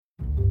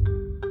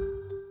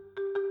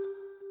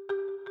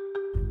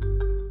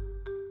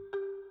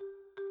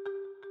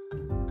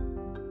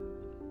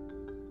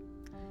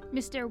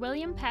Mr.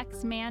 William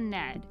Peck's man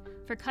Ned,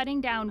 for cutting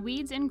down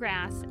weeds and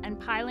grass and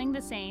piling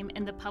the same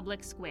in the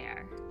public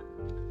square.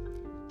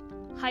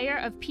 Hire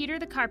of Peter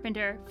the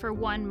carpenter for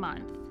 1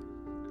 month.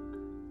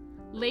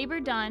 Labor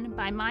done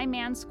by my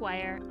man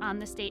Squire on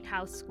the State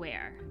House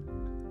Square.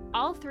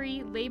 All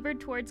three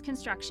labored towards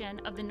construction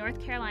of the North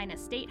Carolina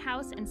State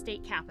House and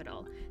State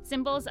Capitol,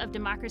 symbols of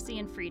democracy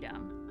and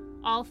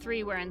freedom. All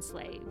three were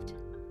enslaved.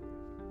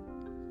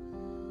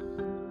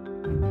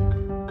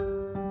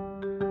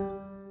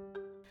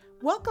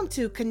 Welcome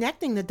to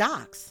Connecting the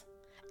Dots,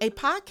 a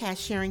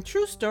podcast sharing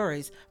true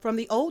stories from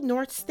the Old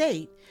North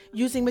State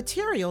using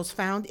materials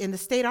found in the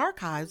State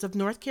Archives of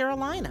North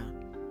Carolina.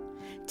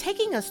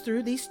 Taking us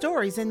through these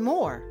stories and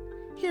more,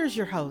 here's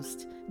your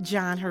host,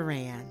 John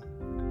Horan.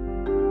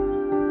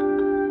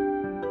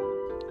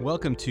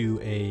 Welcome to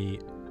a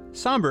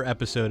somber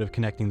episode of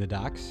Connecting the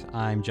Dots.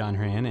 I'm John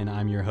Horan, and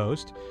I'm your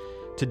host.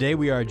 Today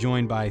we are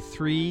joined by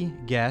three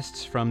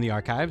guests from the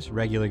archives.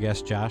 Regular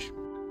guest Josh.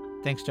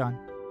 Thanks, John.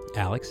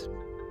 Alex.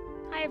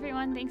 Hi,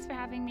 everyone. Thanks for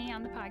having me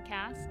on the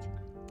podcast.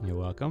 You're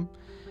welcome.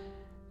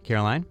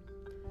 Caroline.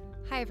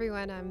 Hi,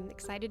 everyone. I'm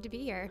excited to be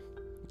here.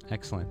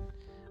 Excellent.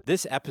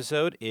 This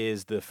episode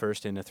is the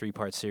first in a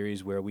three-part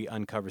series where we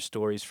uncover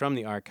stories from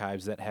the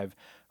archives that have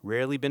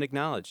rarely been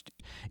acknowledged.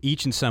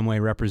 Each in some way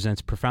represents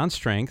profound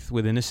strength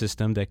within a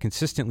system that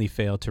consistently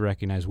failed to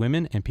recognize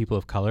women and people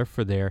of color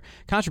for their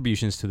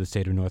contributions to the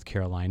state of North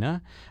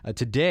Carolina.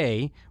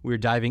 Today, we're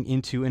diving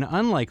into an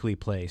unlikely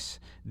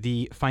place,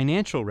 the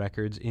financial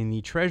records in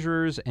the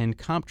treasurer's and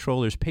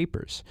comptroller's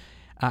papers.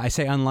 I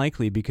say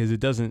unlikely because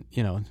it doesn't,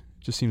 it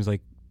just seems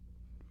like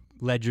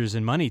ledgers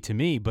and money to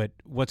me, but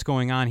what's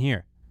going on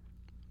here?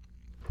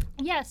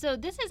 Yeah, so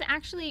this is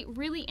actually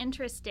really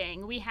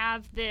interesting. We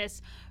have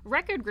this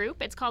record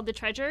group. It's called the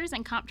Treasurer's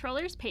and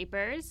Comptroller's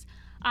Papers,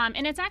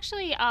 and it's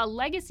actually a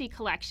legacy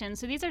collection.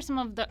 So these are some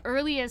of the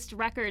earliest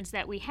records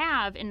that we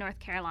have in North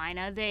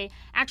Carolina. They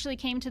actually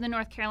came to the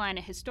North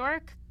Carolina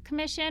Historic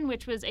Commission,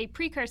 which was a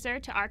precursor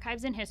to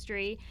Archives and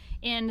History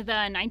in the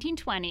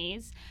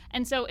 1920s.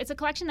 And so it's a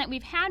collection that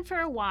we've had for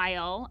a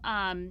while.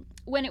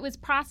 When it was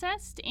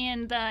processed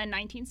in the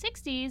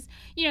 1960s,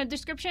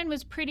 description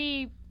was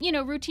pretty,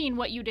 routine,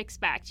 what you'd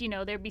expect.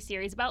 There'd be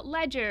series about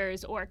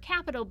ledgers or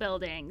Capitol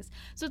buildings.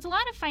 So it's a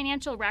lot of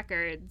financial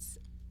records.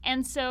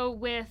 And so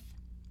with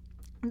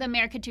the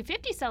America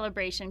 250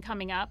 celebration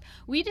coming up,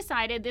 we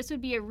decided this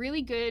would be a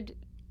really good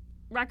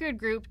record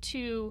group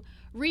to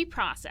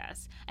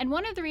reprocess. And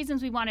one of the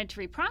reasons we wanted to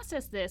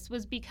reprocess this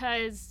was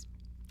because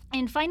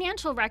in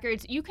financial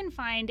records, you can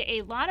find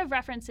a lot of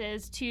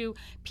references to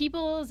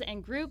peoples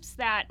and groups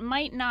that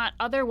might not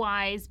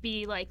otherwise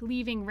be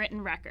leaving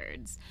written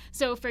records.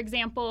 So for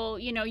example,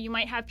 you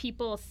might have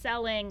people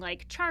selling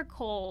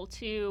charcoal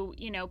to,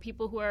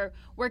 people who are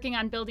working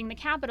on building the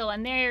Capitol,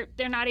 and they're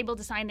not able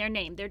to sign their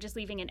name. They're just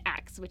leaving an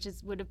X, which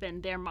would have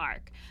been their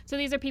mark. So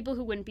these are people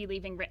who wouldn't be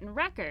leaving written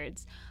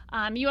records.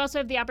 You also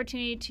have the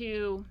opportunity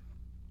to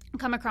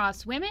come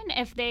across women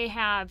if they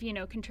have,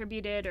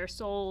 contributed or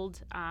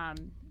sold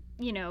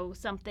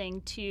something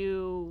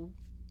to,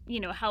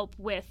 help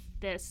with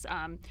this,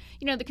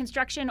 the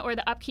construction or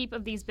the upkeep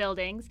of these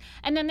buildings.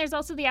 And then there's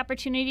also the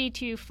opportunity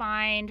to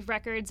find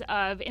records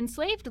of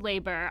enslaved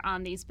labor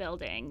on these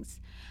buildings.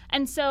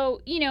 And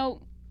so,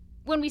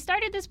 when we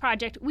started this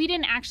project, we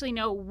didn't actually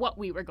know what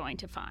we were going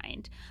to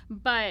find.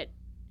 But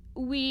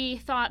we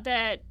thought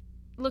that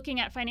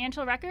looking at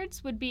financial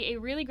records would be a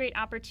really great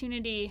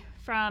opportunity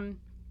from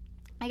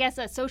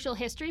a social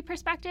history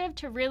perspective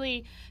to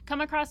really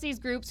come across these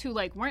groups who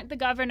weren't the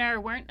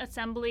governor, weren't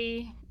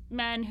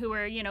assemblymen who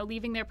were,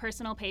 leaving their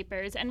personal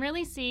papers, and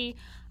really see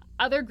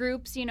other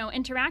groups,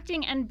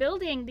 interacting and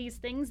building these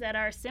things that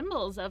are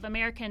symbols of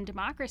American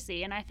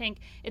democracy. And I think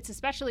it's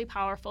especially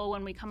powerful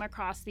when we come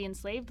across the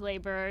enslaved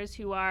laborers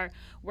who are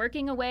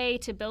working away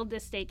to build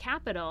this state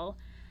capitol.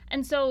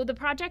 And so the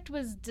project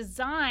was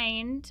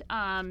designed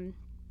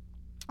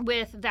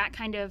with that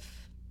kind of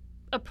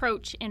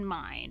approach in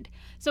mind.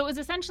 So it was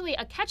essentially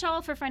a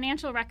catch-all for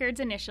financial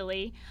records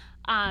initially.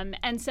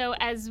 And so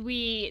as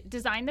we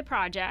designed the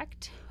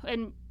project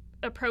and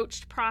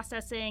approached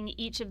processing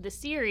each of the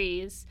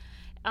series,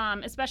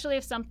 especially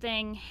if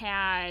something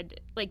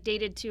had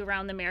dated to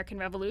around the American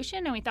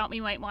Revolution and we thought we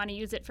might want to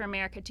use it for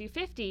America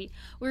 250,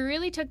 we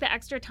really took the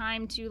extra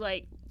time to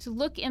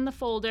look in the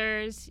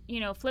folders,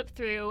 flip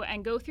through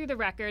and go through the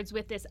records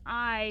with this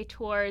eye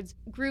towards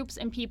groups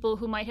and people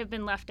who might have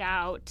been left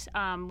out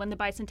when the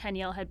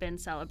bicentennial had been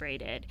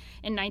celebrated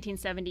in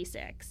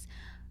 1976.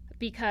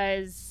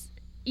 Because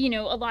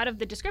a lot of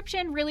the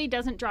description really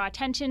doesn't draw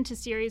attention to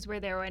series where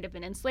there might have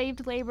been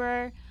enslaved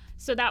labor.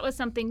 So that was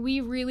something we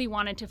really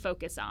wanted to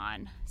focus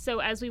on. So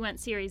as we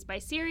went series by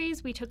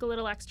series, we took a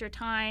little extra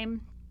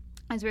time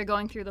as we were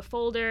going through the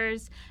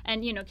folders.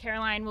 And,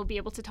 Caroline will be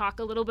able to talk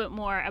a little bit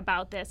more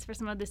about this for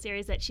some of the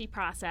series that she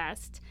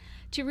processed,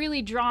 to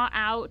really draw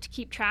out,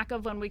 keep track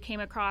of when we came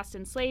across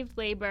enslaved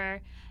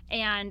labor,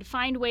 and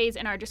find ways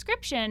in our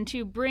description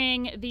to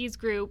bring these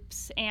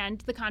groups and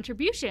the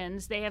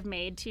contributions they have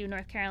made to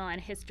North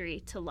Carolina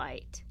history to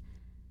light.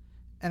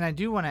 And I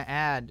do want to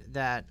add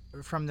that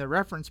from the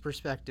reference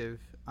perspective,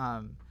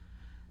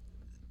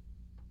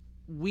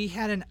 we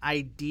had an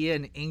idea,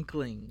 an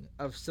inkling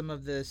of some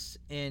of this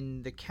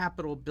in the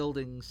Capitol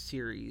Building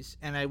series.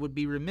 And I would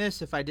be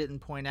remiss if I didn't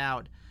point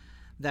out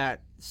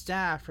that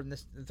staff from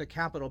the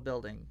Capitol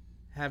Building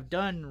have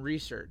done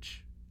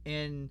research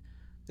in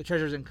the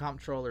Treasurers and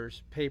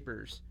Comptrollers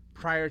papers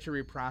prior to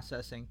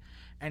reprocessing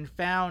and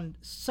found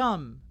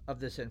some of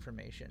this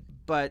information.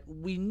 But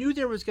we knew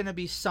there was going to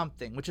be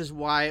something, which is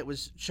why it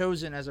was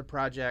chosen as a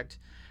project.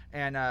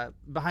 And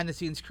behind the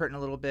scenes curtain a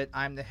little bit,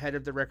 I'm the head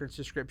of the records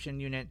description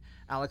unit.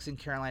 Alex and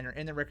Caroline are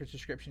in the records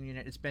description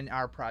unit. It's been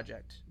our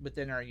project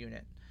within our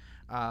unit.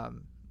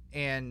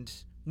 And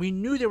we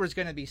knew there was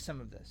going to be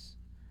some of this.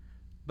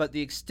 But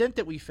the extent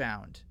that we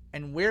found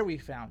and where we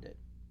found it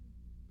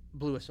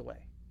blew us away.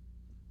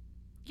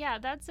 Yeah,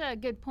 that's a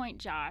good point,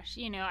 Josh.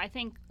 I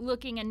think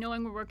looking and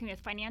knowing we're working with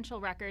financial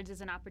records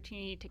is an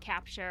opportunity to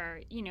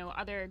capture,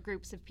 other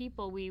groups of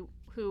people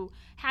who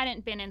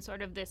hadn't been in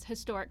sort of this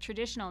historic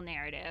traditional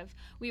narrative.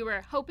 We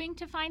were hoping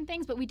to find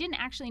things, but we didn't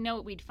actually know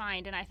what we'd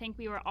find. And I think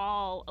we were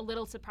all a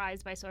little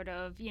surprised by sort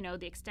of,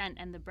 the extent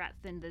and the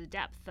breadth and the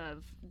depth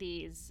of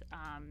these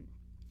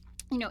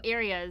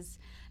areas,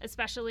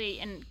 especially,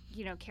 and,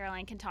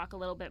 Caroline can talk a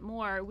little bit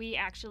more. We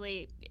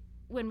actually,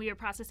 when we were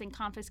processing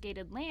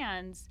confiscated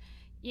lands,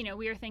 we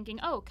were thinking,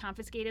 oh,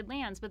 confiscated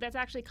lands, but that's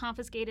actually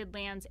confiscated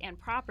lands and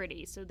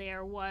property. So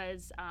there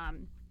was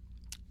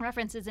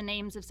references and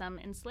names of some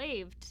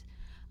enslaved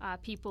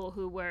people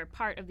who were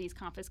part of these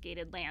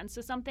confiscated lands.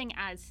 So something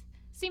as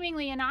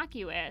seemingly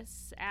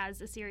innocuous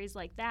as a series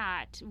like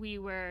that, we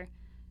were,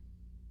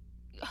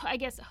 I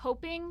guess,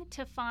 hoping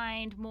to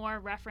find more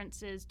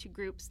references to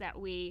groups that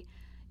we,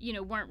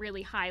 weren't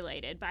really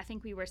highlighted. But I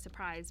think we were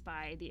surprised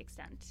by the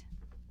extent.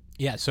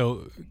 Yeah,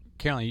 so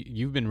Caroline,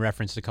 you've been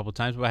referenced a couple of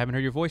times, but I haven't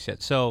heard your voice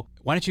yet. So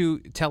why don't you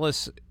tell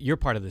us your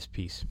part of this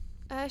piece?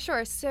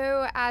 Sure.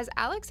 So as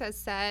Alex has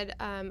said,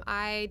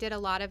 I did a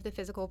lot of the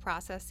physical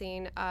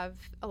processing of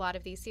a lot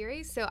of these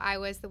series. So I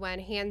was the one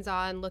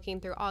hands-on looking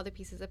through all the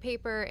pieces of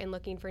paper and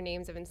looking for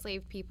names of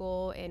enslaved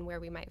people and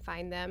where we might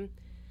find them.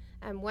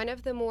 One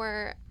of the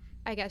more,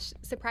 I guess,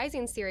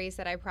 surprising series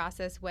that I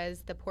processed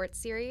was the port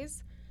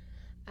series.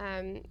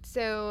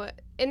 So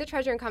in the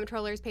Treasurer and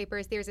Comptroller's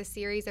papers, there's a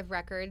series of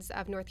records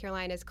of North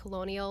Carolina's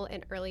colonial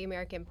and early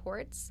American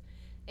ports.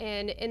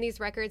 And in these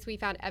records, we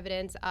found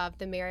evidence of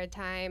the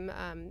maritime,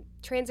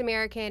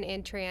 trans-American,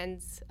 and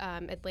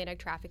trans-Atlantic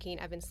trafficking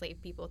of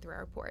enslaved people through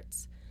our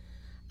ports.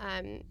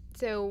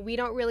 So we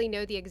don't really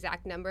know the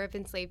exact number of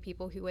enslaved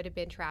people who would have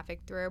been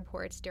trafficked through our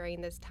ports during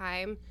this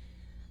time.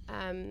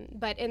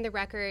 But in the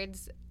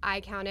records, I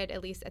counted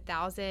at least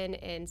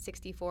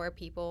 1,064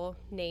 people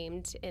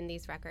named in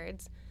these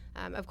records.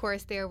 Of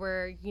course, there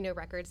were,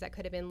 records that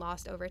could have been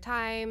lost over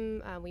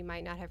time. We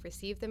might not have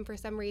received them for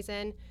some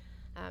reason.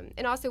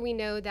 And also we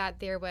know that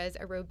there was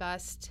a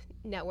robust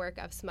network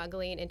of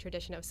smuggling and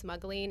tradition of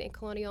smuggling in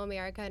colonial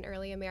America and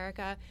early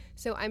America.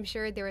 So I'm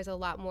sure there was a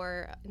lot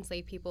more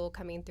enslaved people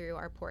coming through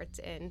our ports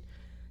and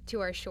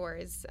to our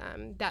shores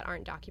that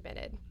aren't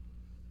documented.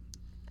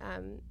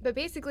 But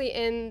basically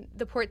in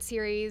the port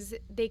series,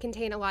 they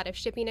contain a lot of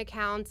shipping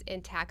accounts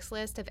and tax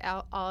lists of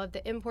all of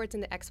the imports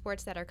and the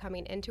exports that are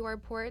coming into our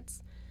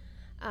ports.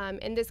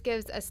 And this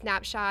gives a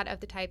snapshot of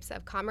the types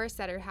of commerce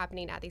that are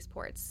happening at these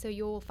ports. So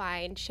you'll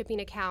find shipping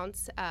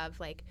accounts of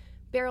like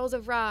barrels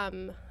of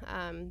rum,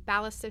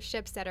 ballasts of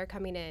ships that are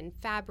coming in,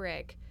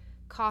 fabric,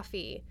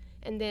 coffee.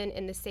 And then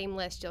in the same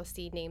list, you'll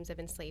see names of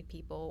enslaved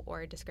people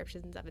or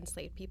descriptions of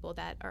enslaved people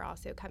that are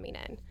also coming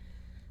in.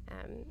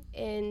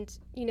 And,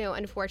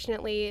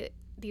 unfortunately,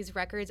 these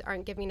records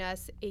aren't giving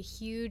us a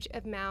huge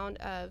amount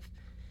of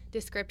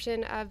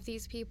description of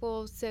these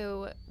people.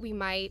 So we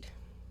might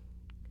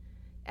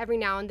every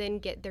now and then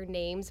get their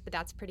names, but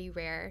that's pretty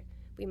rare.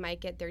 We might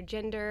get their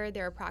gender,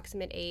 their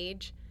approximate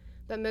age,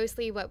 but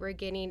mostly what we're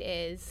getting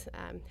is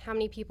how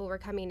many people were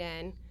coming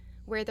in,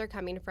 where they're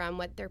coming from,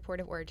 what their port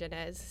of origin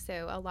is.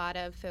 So a lot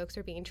of folks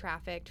are being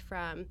trafficked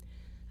from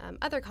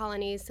other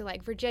colonies, so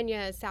like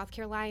Virginia, South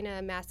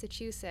Carolina,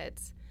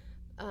 Massachusetts,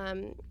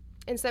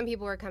 and some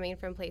people are coming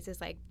from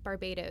places like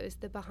Barbados,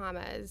 the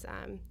Bahamas,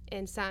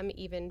 and some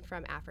even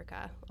from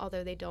Africa,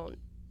 although they don't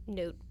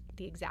note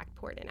the exact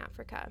port in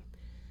Africa.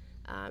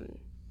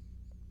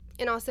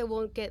 And also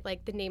we'll get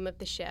like the name of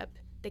the ship,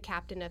 the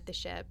captain of the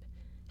ship,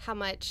 how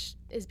much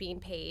is being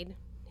paid,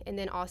 and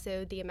then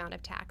also the amount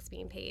of tax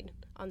being paid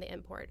on the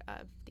import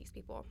of these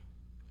people.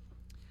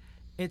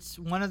 It's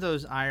one of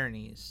those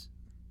ironies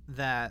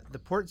that the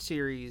port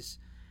series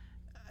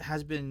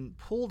has been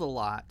pulled a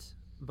lot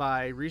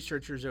by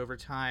researchers over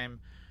time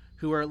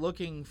who are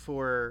looking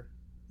for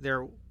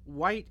their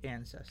white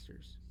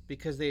ancestors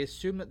because they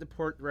assume that the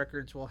port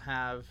records will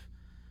have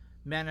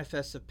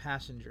manifests of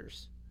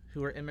passengers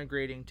who are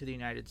immigrating to the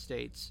United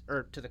States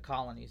or to the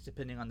colonies,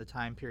 depending on the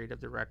time period of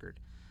the record.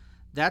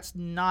 That's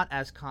not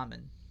as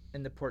common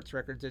in the ports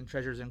records and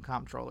treasurers and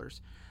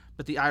comptrollers.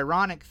 But the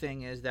ironic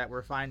thing is that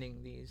we're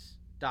finding these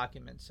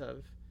documents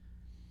of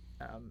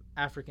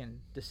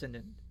African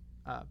descendant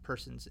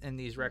persons in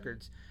these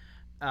records,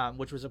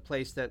 which was a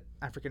place that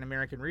African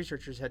American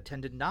researchers had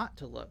tended not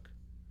to look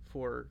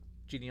for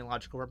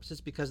genealogical purposes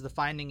because the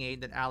finding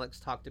aid that Alex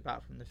talked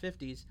about from the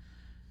 50s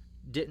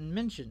didn't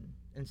mention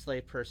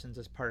enslaved persons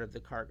as part of the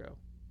cargo,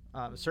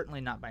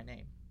 certainly not by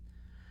name.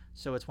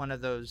 So it's one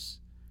of those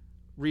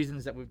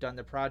reasons that we've done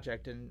the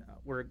project, and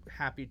we're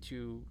happy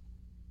to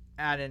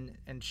add in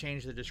and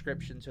change the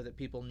description so that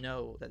people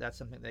know that that's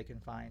something they can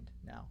find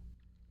now.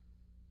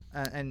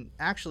 And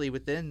actually,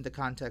 within the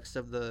context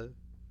of the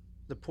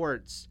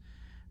ports,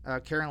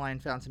 Caroline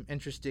found some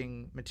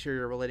interesting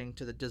material relating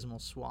to the Dismal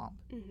Swamp.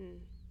 Mm-hmm.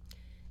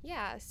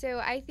 Yeah, so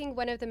I think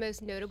one of the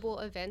most notable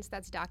events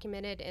that's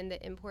documented in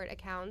the import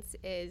accounts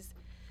is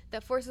the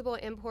forcible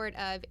import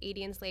of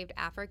 80 enslaved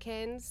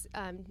Africans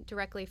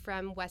directly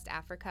from West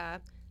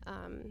Africa.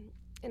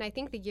 And I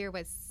think the year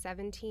was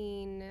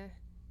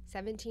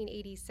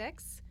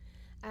 1786.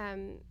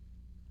 And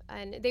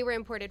they were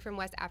imported from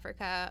West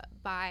Africa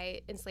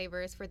by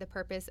enslavers for the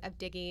purpose of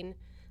digging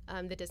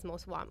the Dismal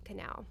Swamp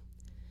Canal.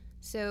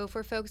 So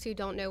for folks who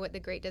don't know what the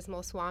Great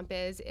Dismal Swamp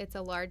is, it's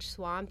a large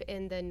swamp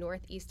in the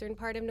northeastern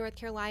part of North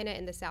Carolina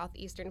and the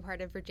southeastern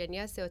part of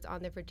Virginia, so it's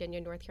on the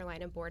Virginia-North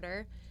Carolina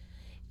border.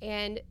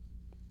 And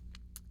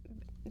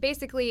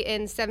basically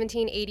in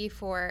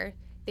 1784,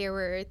 there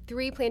were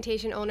 3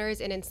 plantation owners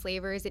and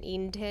enslavers in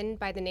Edenton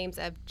by the names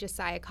of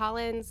Josiah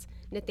Collins,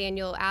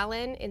 Nathaniel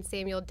Allen, and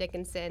Samuel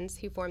Dickinson,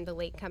 who formed the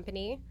Lake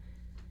Company.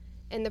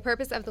 And the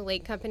purpose of the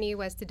Lake Company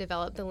was to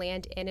develop the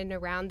land in and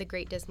around the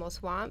Great Dismal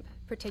Swamp,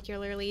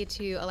 particularly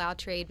to allow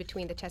trade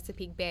between the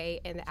Chesapeake Bay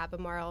and the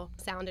Albemarle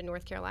Sound in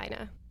North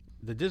Carolina.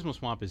 The Dismal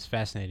Swamp is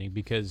fascinating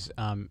because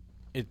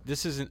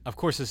this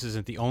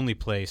isn't the only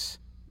place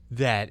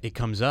that it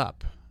comes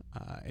up.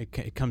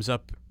 It comes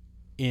up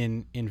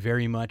in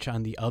very much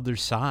on the other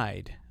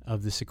side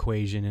of this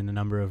equation in a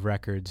number of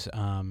records.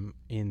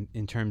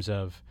 In terms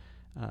of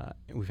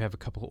we have a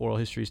couple of oral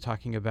histories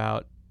talking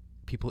about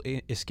people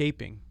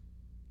escaping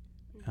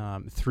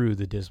through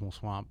the Dismal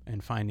Swamp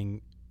and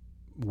finding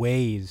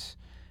ways.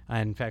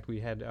 In fact, we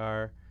had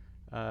our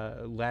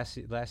last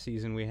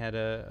season we had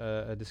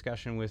a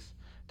discussion with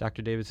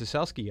Dr. David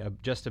Soselsky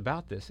just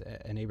about this,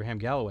 and Abraham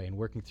Galloway, and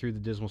working through the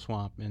Dismal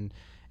Swamp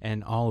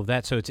and all of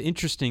that. So it's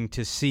interesting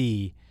to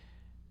see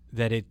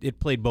that it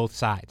played both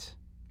sides.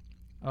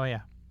 Oh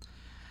yeah,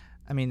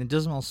 I mean the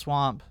Dismal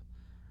Swamp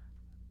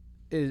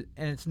is,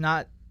 and it's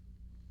not.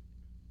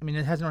 I mean,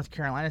 it has North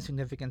Carolina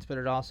significance, but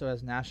it also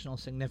has national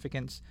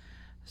significance.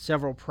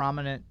 Several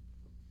prominent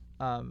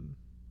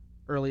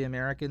early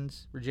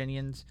Americans,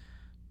 Virginians,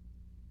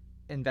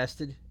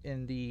 invested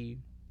in the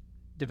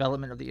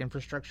development of the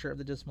infrastructure of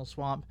the Dismal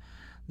Swamp.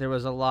 There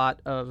was a lot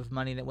of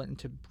money that went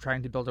into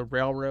trying to build a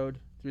railroad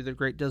through the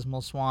Great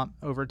Dismal Swamp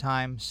over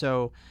time.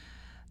 So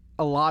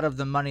a lot of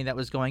the money that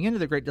was going into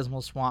the Great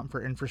Dismal Swamp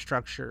for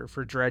infrastructure,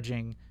 for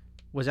dredging,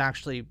 was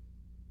actually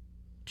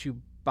to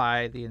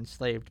buy the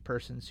enslaved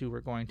persons who were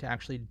going to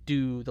actually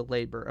do the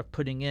labor of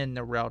putting in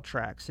the rail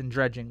tracks and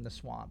dredging the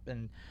swamp.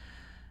 And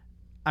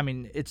I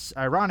mean, it's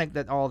ironic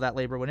that all that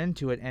labor went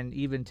into it, and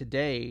even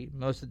today,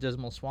 most of the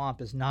Dismal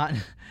Swamp is not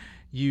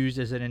used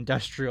as an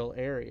industrial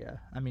area.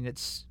 I mean,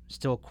 it's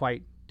still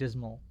quite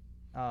dismal.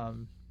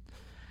 And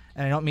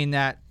I don't mean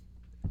that,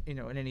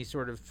 in any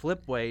sort of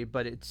flip way,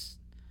 but it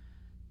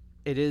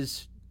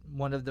is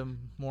one of the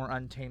more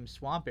untamed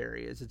swamp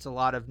areas. It's a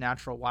lot of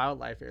natural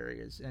wildlife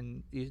areas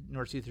in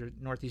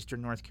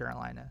northeastern North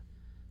Carolina.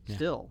 Yeah.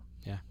 Still.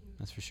 Yeah,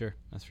 that's for sure.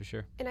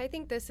 And I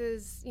think this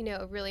is,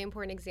 a really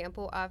important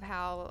example of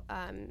how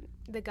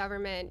the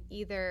government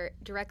either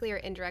directly or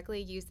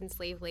indirectly used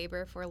enslaved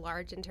labor for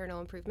large internal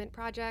improvement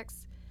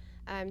projects.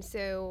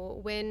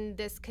 So when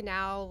this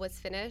canal was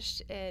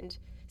finished, and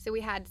so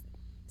we had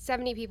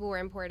 70 people were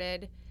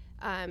imported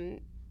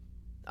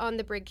on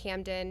the Brig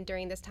Camden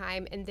during this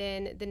time, and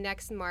then the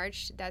next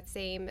March, that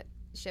same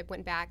ship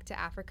went back to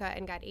Africa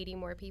and got 80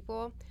 more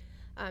people.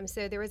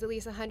 So there was at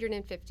least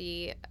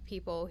 150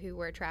 people who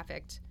were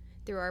trafficked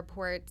through our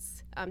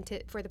ports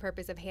for the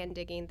purpose of hand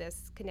digging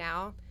this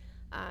canal.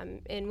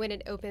 And when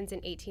it opens in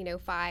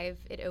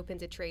 1805, it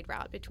opens a trade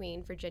route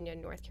between Virginia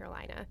and North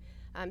Carolina.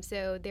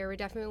 So there were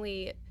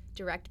definitely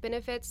direct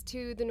benefits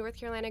to the North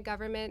Carolina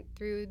government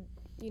through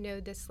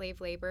the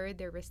slave labor.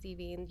 They're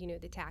receiving,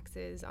 the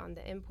taxes on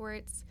the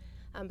imports,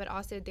 but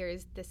also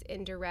there's this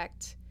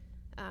indirect,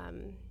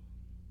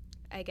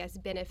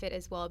 benefit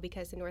as well,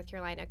 because the North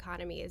Carolina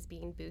economy is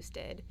being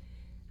boosted.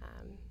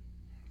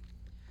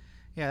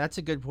 Yeah, that's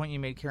a good point you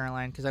made,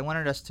 Caroline, because I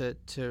wanted us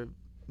to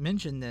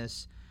mention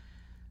this.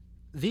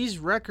 These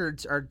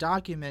records are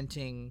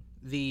documenting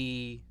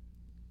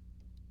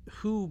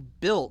who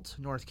built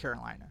North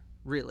Carolina,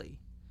 really.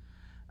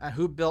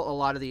 Who built a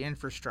lot of the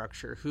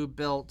infrastructure, who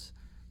built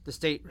the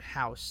state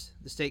house,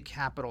 the state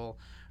capitol,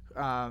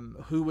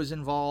 who was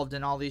involved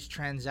in all these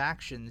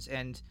transactions.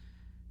 And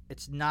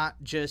it's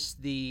not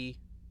just the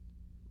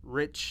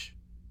rich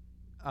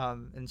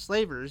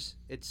enslavers,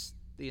 it's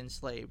the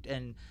enslaved.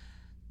 And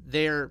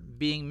they're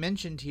being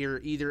mentioned here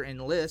either in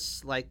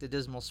lists like the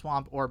Dismal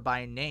Swamp or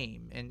by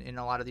name in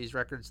a lot of these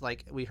records,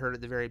 like we heard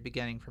at the very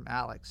beginning from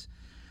Alex.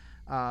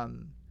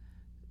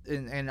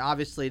 And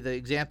obviously the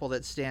example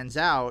that stands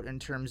out in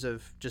terms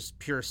of just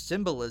pure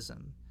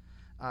symbolism,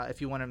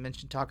 if you want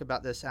to talk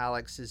about this,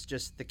 Alex, is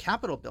just the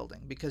Capitol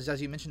building, because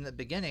as you mentioned at the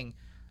beginning,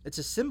 it's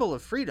a symbol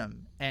of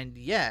freedom, and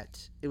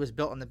yet it was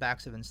built on the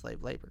backs of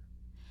enslaved labor.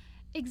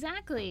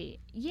 Exactly.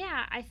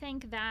 Yeah, I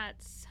think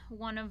that's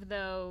one of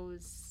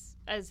those,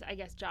 as I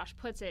guess Josh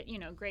puts it,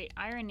 great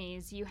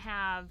ironies. You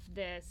have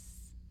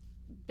this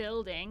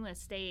building, the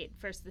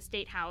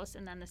State House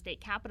and then the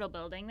State Capitol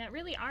building, that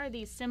really are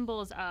these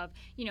symbols of,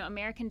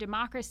 American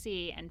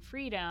democracy and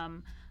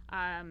freedom.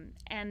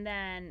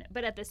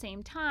 But at the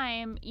same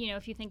time,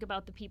 if you think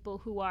about the people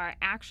who are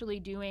actually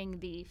doing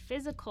the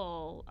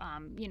physical,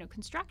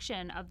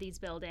 construction of these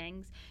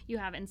buildings, you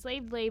have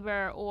enslaved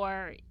labor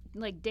or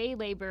like day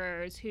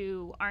laborers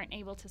who aren't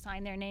able to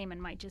sign their name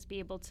and might just be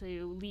able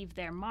to leave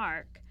their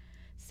mark.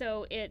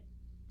 So it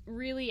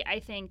really, I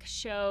think,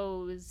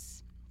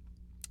 shows,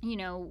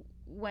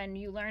 when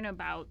you learn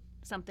about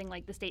something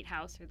like the State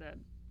House or the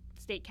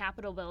State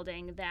Capitol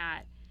building,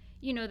 that,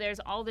 there's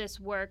all this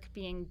work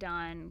being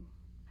done.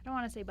 I don't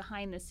want to say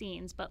behind the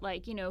scenes, but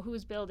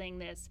who's building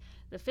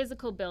the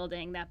physical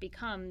building that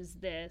becomes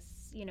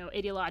this,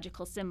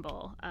 ideological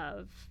symbol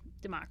of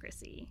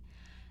democracy.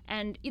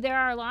 And there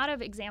are a lot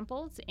of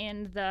examples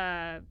in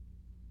the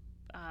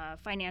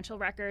financial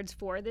records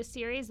for this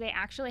series. They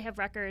actually have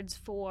records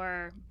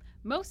for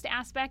most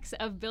aspects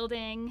of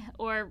building,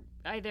 or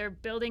either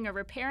building or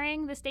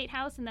repairing the State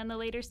House and then the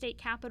later State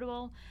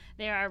Capitol.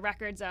 There are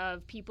records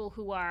of people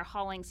who are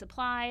hauling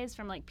supplies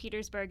from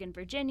Petersburg in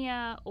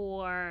Virginia,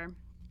 or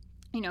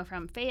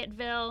from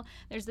Fayetteville.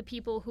 There's the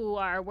people who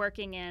are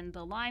working in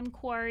the lime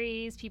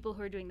quarries, people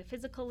who are doing the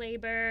physical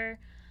labor.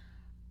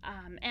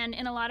 And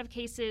in a lot of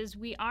cases,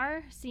 we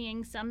are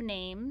seeing some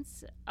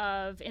names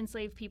of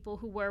enslaved people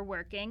who were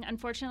working.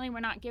 Unfortunately,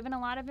 we're not given a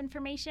lot of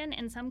information.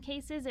 In some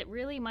cases, it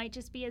really might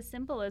just be as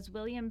simple as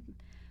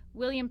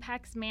William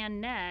Peck's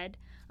man, Ned.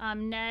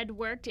 Ned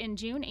worked in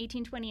June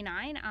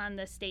 1829 on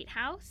the State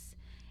House,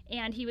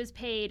 and he was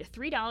paid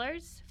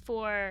 $3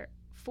 for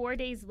 4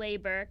 days'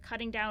 labor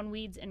cutting down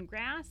weeds and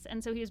grass.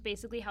 And so he was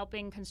basically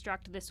helping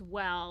construct this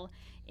well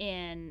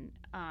in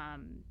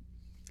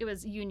it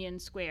was Union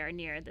Square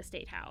near the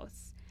State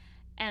House.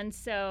 And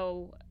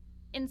so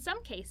in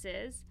some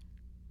cases,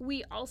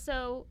 we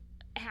also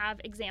have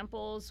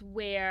examples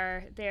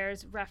where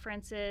there's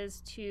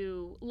references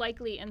to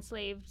likely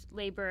enslaved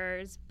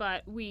laborers,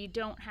 but we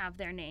don't have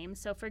their names.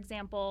 So for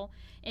example,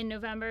 in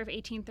November of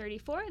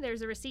 1834,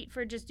 there's a receipt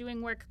for just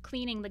doing work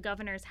cleaning the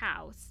governor's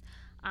house.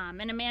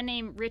 And a man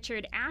named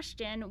Richard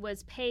Ashton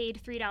was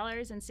paid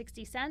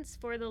 $3.60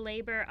 for the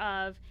labor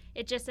of,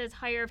 it just says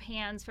hire of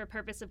hands for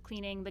purpose of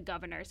cleaning the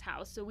governor's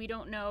house. So we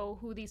don't know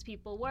who these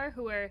people were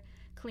who were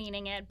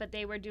cleaning it, but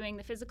they were doing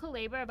the physical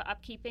labor of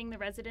upkeeping the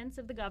residence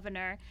of the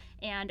governor,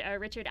 and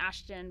Richard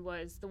Ashton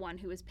was the one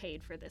who was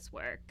paid for this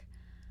work.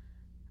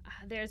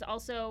 There's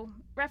also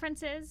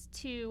references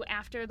to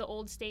after the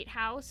old State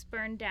House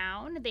burned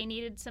down, they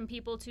needed some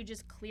people to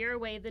just clear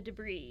away the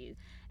debris.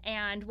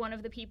 And one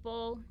of the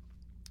people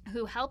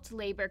who helped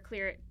labor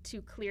clear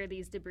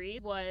these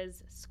debris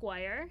was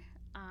Squire.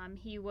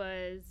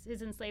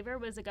 His enslaver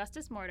was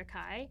Augustus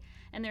Mordecai,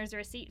 and there's a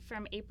receipt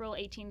from April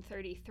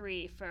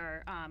 1833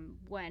 for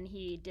when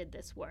he did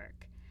this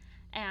work.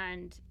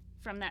 And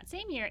from that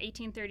same year,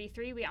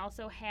 1833, we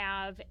also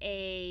have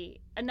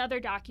another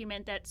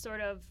document that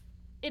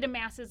it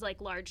amasses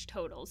large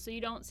totals. So you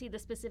don't see the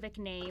specific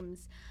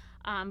names,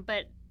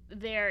 but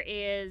there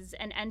is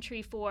an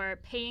entry for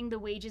paying the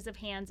wages of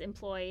hands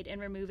employed in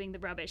removing the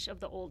rubbish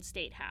of the old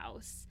State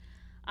House.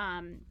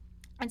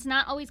 It's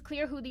not always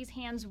clear who these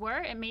hands were.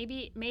 It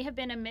may have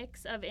been a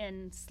mix of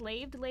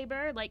enslaved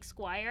labor like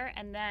Squire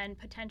and then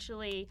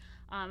potentially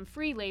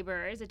free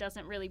laborers. It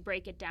doesn't really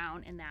break it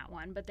down in that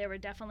one, but there were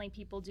definitely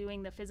people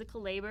doing the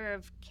physical labor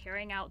of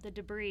carrying out the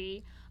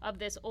debris of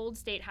this old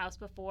State House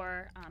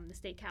before the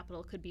State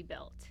Capitol could be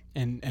built.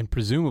 And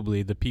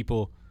presumably the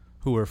people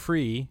who were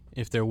free,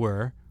 if there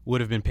were, would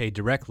have been paid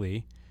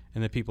directly,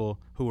 and the people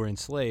who were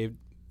enslaved,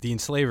 the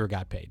enslaver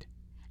got paid.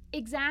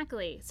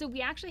 Exactly. So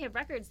we actually have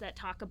records that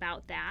talk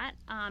about that.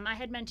 I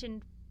had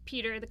mentioned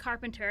Peter the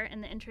carpenter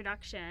in the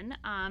introduction.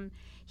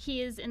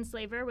 His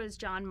enslaver was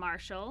John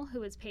Marshall,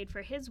 who was paid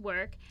for his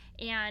work,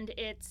 and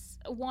it's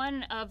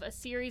one of a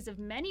series of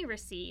many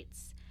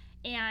receipts,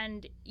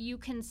 and you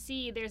can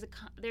see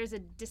there's a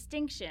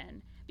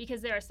distinction,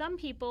 because there are some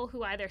people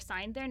who either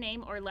signed their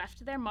name or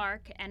left their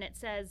mark, and it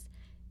says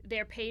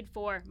they're paid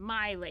for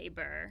my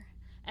labor.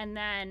 And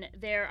then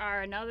there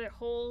are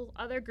whole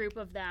other group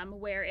of them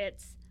where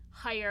it's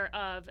hire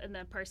of and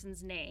the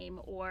person's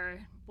name, or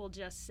we'll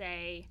just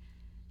say,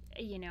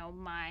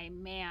 my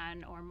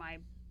man or my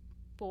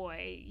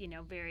boy,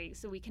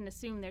 so we can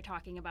assume they're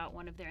talking about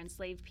one of their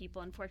enslaved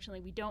people.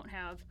 Unfortunately, we don't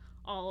have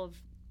all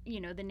of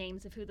the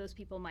names of who those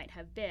people might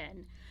have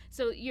been.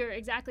 So you're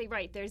exactly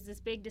right. There's this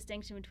big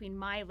distinction between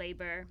my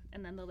labor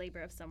and then the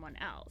labor of someone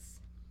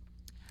else.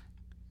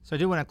 So I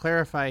do want to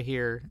clarify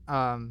here,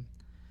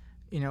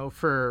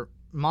 for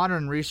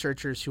modern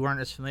researchers who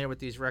aren't as familiar with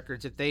these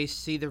records, if they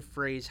see the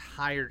phrase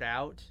hired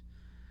out,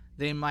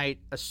 they might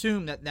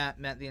assume that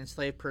meant the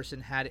enslaved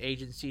person had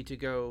agency to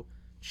go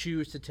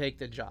choose to take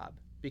the job,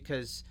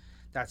 because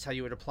that's how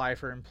you would apply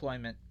for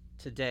employment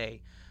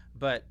today.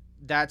 But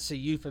that's a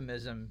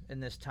euphemism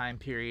in this time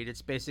period.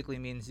 It basically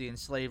means the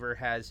enslaver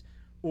has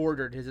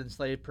ordered his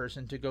enslaved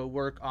person to go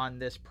work on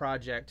this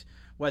project,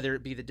 whether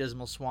it be the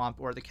Dismal Swamp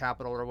or the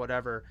Capitol or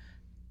whatever,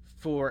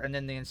 and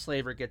then the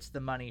enslaver gets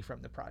the money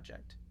from the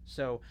project.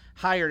 So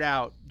hired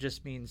out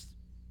just means,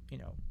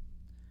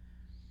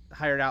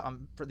 hired out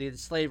for the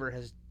enslaver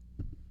has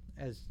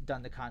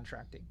done the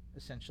contracting,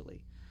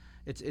 essentially.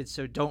 It's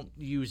so don't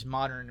use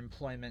modern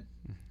employment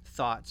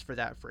thoughts for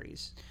that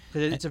phrase,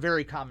 because it's a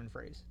very common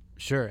phrase.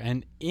 Sure.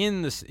 And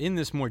in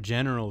this more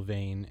general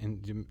vein,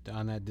 and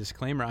on that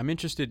disclaimer, I'm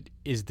interested,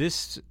 is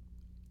this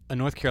a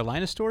North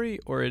Carolina story,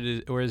 or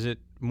is it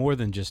more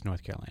than just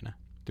North Carolina?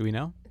 Do we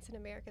know? It's an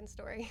American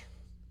story.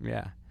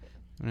 Yeah.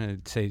 I'm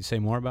going to say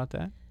more about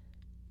that.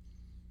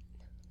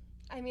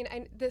 I mean,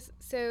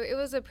 so it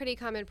was a pretty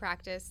common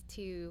practice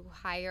to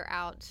hire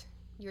out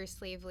your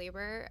slave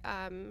labor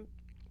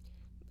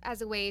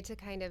as a way to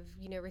kind of,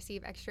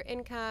 receive extra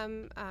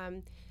income.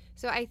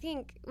 So I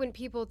think when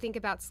people think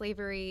about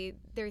slavery,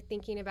 they're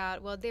thinking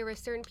about, well, there were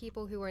certain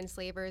people who were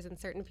enslavers and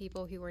certain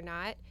people who were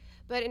not.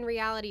 But in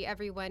reality,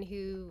 everyone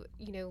who,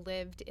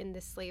 lived in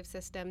the slave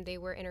system, they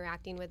were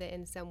interacting with it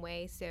in some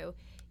way. So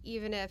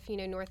even if,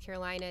 North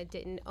Carolina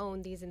didn't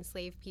own these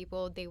enslaved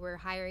people, they were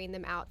hiring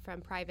them out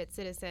from private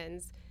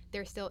citizens.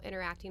 They're still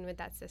interacting with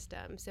that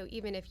system. So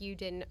even if you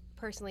didn't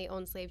personally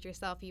own slaves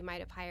yourself, you might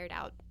have hired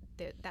out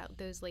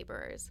those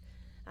laborers.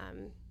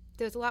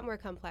 So it's a lot more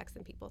complex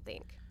than people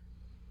think.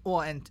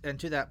 Well, and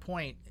to that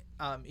point,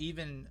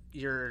 even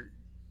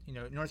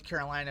North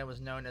Carolina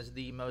was known as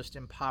the most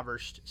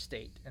impoverished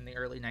state in the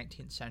early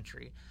 19th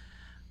century.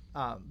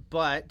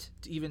 But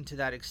even to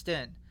that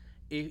extent,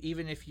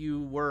 even if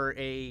you were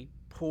a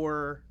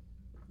poor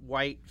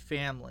white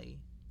family,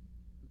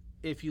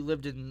 if you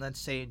lived in, let's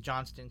say,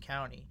 Johnston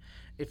County,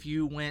 if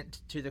you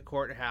went to the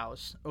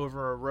courthouse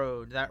over a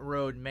road, that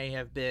road may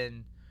have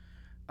been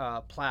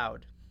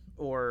plowed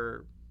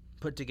or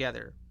put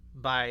together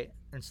by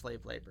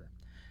enslaved labor.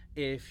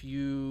 If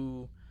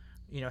you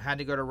had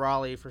to go to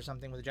Raleigh for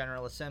something with the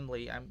General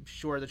Assembly, I'm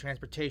sure the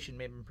transportation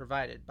may have been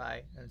provided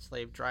by an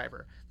enslaved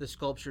driver. The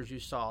sculptures you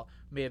saw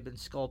may have been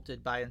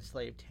sculpted by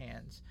enslaved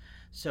hands.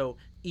 So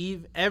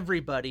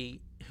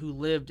everybody who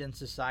lived in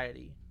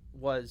society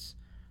was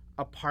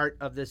a part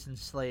of this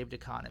enslaved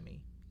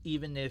economy,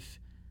 even if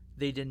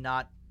they did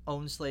not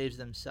own slaves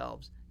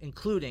themselves,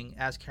 including,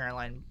 as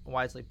Caroline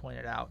wisely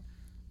pointed out,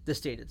 the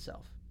state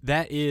itself.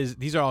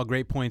 These are all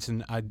great points,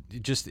 and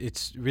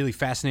it's really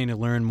fascinating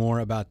to learn more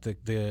about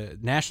the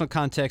national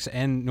context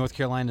and North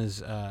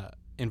Carolina's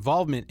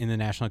involvement in the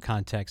national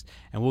context.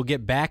 And we'll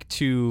get back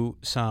to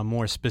some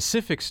more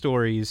specific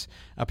stories,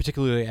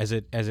 particularly as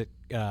it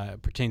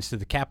pertains to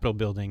the Capitol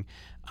building.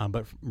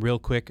 But real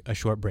quick, a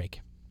short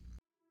break.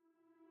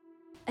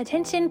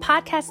 Attention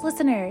podcast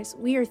listeners,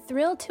 we are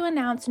thrilled to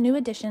announce new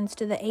additions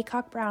to the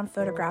Aycock Brown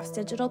Photographs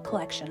digital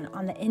collection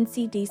on the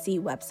NCDC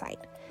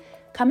website.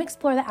 Come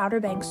explore the Outer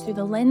Banks through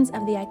the lens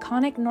of the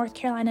iconic North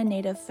Carolina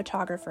native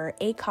photographer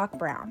Aycock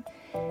Brown.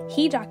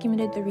 He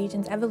documented the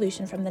region's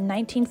evolution from the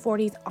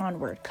 1940s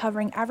onward,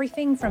 covering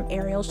everything from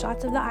aerial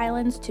shots of the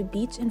islands to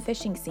beach and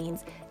fishing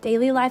scenes,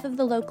 daily life of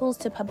the locals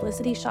to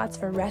publicity shots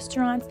for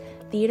restaurants,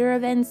 theater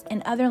events,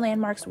 and other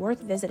landmarks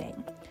worth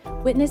visiting.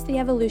 Witness the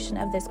evolution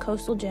of this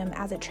coastal gem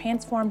as it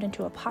transformed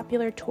into a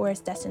popular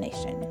tourist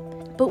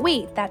destination. But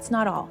wait, that's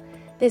not all.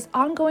 This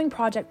ongoing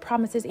project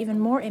promises even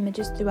more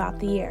images throughout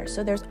the year,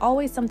 so there's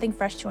always something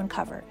fresh to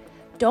uncover.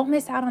 Don't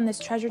miss out on this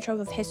treasure trove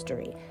of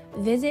history.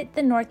 Visit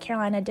the North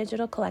Carolina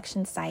Digital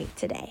Collection site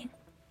today.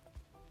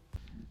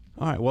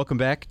 All right, welcome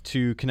back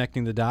to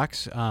Connecting the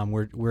Docs.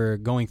 We're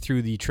going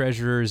through the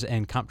treasurers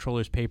and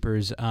comptrollers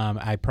papers.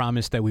 I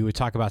promised that we would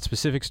talk about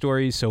specific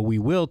stories, so we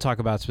will talk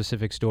about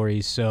specific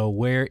stories. So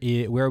where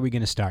are we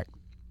going to start?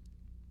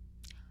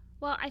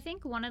 Well, I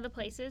think one of the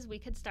places we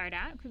could start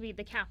at could be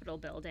the Capitol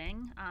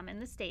building in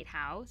the State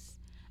House.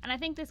 And I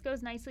think this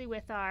goes nicely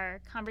with our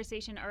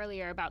conversation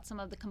earlier about some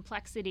of the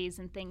complexities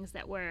and things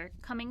that we're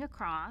coming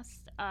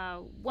across.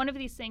 One of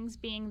these things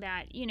being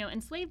that,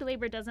 enslaved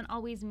labor doesn't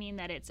always mean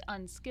that it's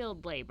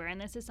unskilled labor. And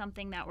this is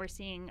something that we're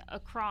seeing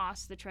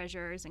across the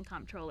treasurers and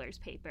comptrollers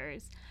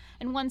papers.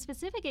 And one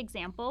specific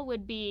example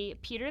would be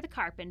Peter the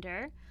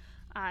Carpenter.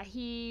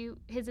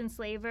 His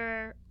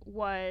enslaver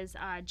was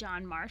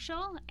John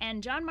Marshall,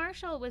 and John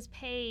Marshall was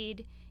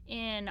paid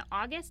in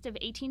August of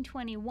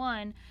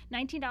 1821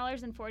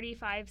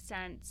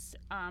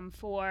 $19.45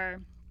 for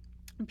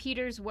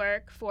Peter's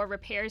work for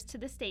repairs to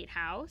the State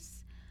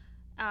House.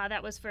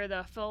 That was for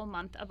the full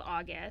month of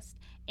August.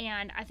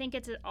 And I think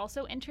it's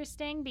also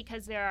interesting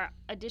because there are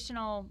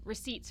additional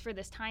receipts for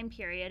this time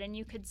period. And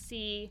you could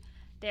see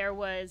there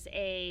was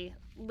a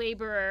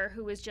laborer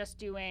who was just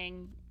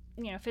doing,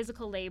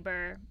 physical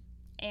labor.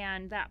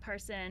 And that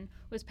person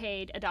was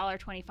paid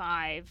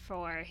 $1.25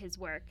 for his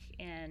work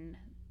in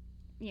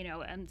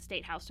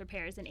state house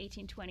repairs in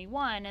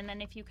 1821. And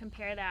then if you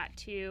compare that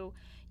to,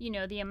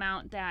 the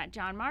amount that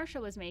John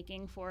Marshall was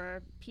making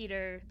for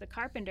Peter the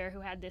carpenter,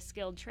 who had this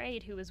skilled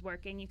trade, who was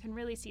working, you can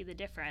really see the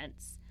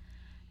difference.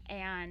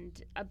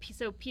 And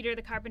so Peter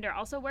the carpenter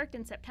also worked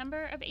in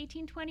September of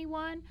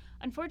 1821.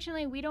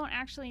 Unfortunately, we don't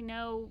actually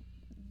know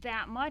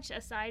that much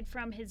aside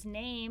from his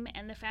name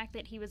and the fact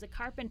that he was a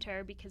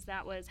carpenter, because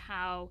that was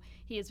how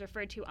he is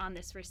referred to on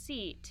this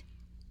receipt.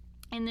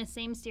 In this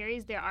same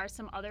series, there are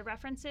some other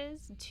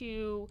references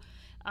to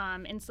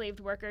enslaved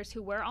workers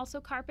who were also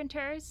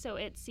carpenters. So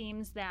it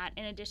seems that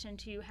in addition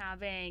to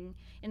having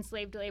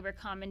enslaved labor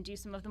come and do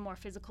some of the more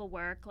physical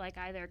work, like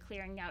either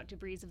clearing out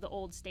debris of the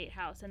old state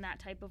house and that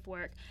type of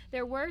work,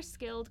 there were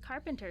skilled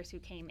carpenters who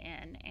came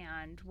in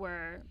and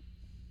were,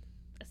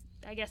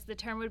 I guess the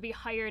term would be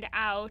hired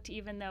out,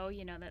 even though,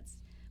 that's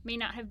may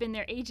not have been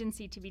their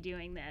agency to be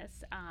doing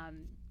this,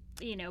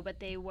 but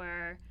they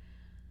were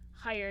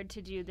hired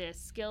to do this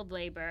skilled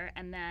labor,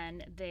 and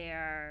then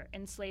their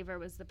enslaver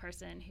was the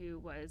person who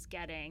was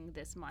getting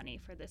this money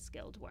for this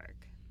skilled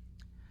work.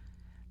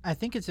 I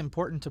think it's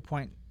important to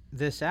point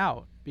this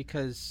out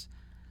because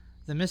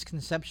the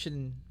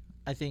misconception,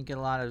 I think, in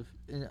a lot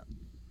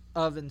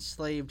of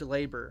enslaved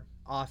labor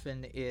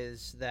often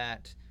is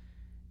that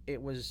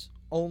it was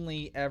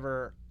only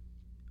ever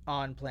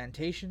on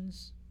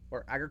plantations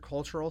or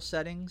agricultural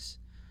settings,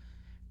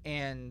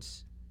 and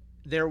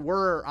there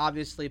were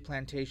obviously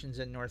plantations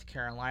in North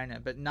Carolina,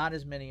 but not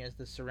as many as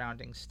the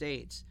surrounding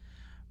states.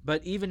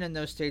 But even in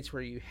those states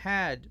where you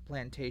had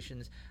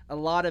plantations, a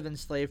lot of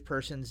enslaved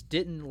persons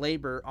didn't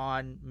labor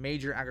on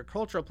major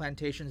agricultural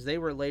plantations. They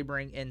were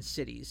laboring in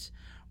cities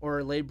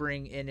or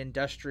laboring in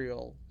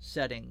industrial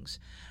settings.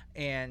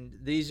 And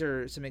these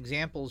are some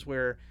examples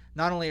where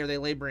not only are they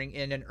laboring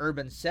in an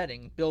urban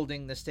setting,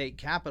 building the state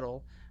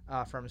capitol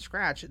from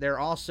scratch, they're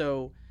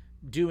also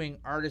doing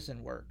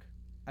artisan work.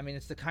 I mean,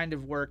 it's the kind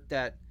of work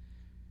that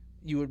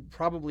you would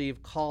probably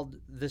have called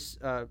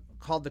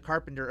the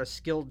carpenter a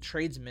skilled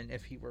tradesman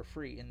if he were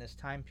free in this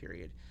time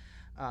period.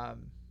 But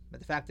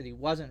the fact that he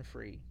wasn't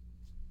free,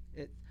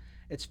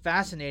 it's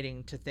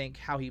fascinating to think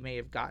how he may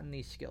have gotten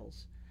these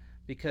skills,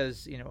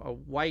 because a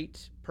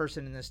white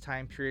person in this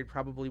time period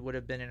probably would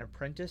have been an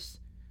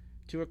apprentice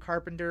to a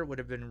carpenter, would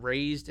have been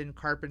raised in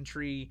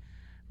carpentry,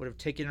 would have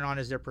taken it on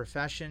as their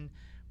profession.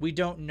 We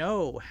don't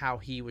know how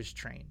he was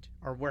trained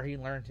or where he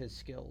learned his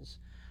skills,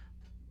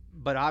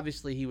 but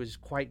obviously he was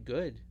quite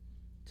good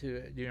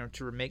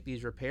to make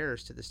these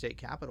repairs to the state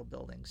capitol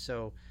building.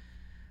 So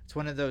it's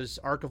one of those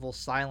archival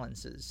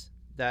silences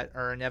that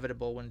are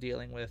inevitable when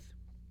dealing with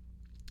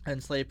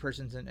enslaved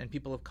persons and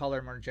people of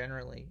color more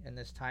generally in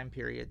this time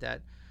period,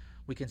 that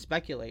we can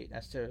speculate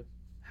as to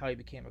how he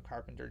became a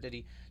carpenter. Did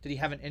he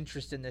have an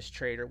interest in this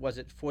trade, or was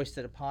it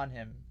foisted upon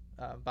him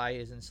by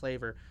his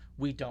enslaver?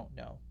 We don't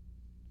know.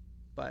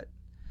 But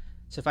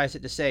suffice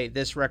it to say,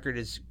 this record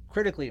is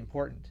critically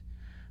important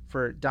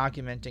for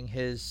documenting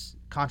his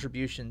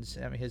contributions,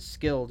 his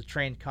skilled,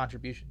 trained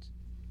contributions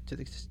to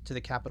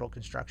the Capitol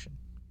construction.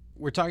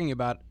 We're talking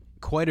about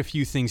quite a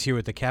few things here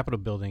with the Capitol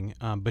building,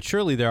 but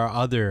surely there are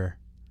other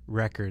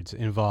records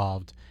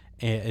involved,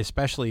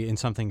 especially in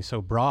something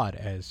so broad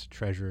as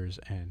treasurers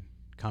and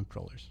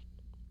comptrollers.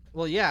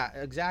 Well, yeah,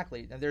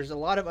 exactly. There's a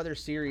lot of other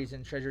series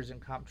in treasurers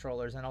and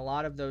comptrollers, and a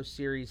lot of those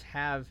series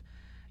have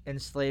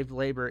enslaved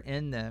labor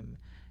in them.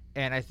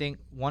 And I think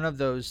one of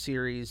those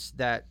series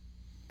that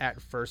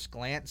at first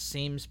glance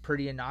seems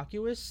pretty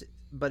innocuous,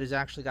 but has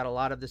actually got a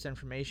lot of this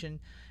information,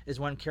 is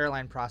one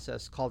Caroline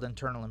process called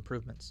internal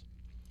improvements.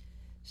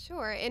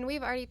 Sure, and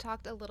we've already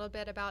talked a little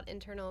bit about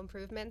internal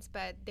improvements,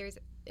 but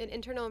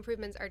internal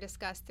improvements are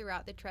discussed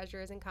throughout the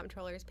treasurers and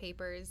comptrollers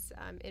papers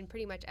in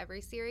pretty much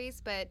every series,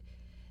 but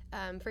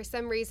for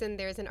some reason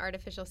there's an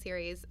artificial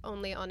series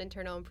only on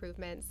internal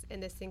improvements,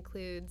 and this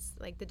includes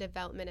like the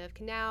development of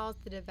canals,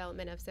 the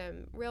development of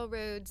some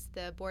railroads,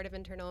 the Board of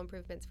Internal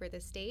Improvements for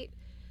the state.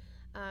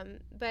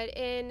 But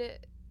in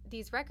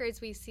these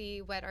records, we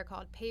see what are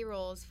called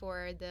payrolls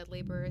for the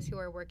laborers who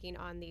are working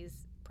on these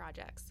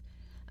projects.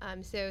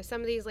 So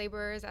some of these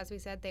laborers, as we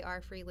said, they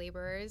are free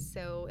laborers.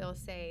 So it'll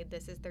say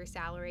this is their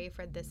salary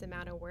for this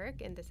amount of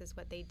work, and this is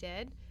what they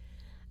did.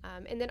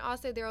 And then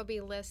also there will be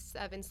lists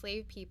of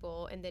enslaved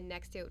people, and then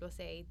next to it will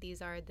say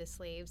these are the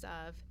slaves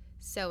of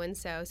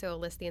so-and-so. So it'll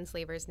list the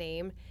enslaver's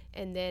name,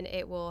 and then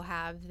it will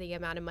have the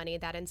amount of money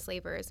that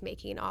enslaver is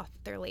making off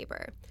their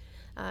labor.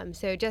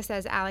 So just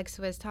as Alex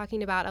was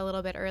talking about a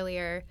little bit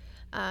earlier,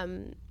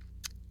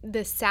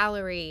 the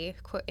salary,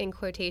 in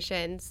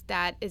quotations,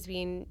 that is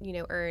being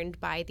earned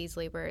by these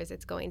laborers,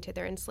 it's going to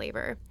their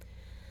enslaver.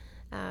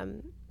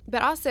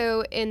 But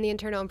also in the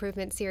Internal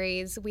Improvement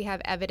series, we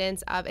have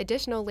evidence of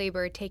additional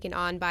labor taken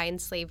on by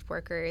enslaved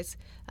workers,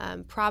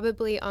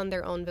 probably on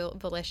their own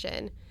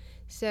volition.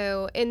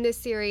 So in this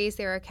series,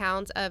 there are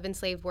accounts of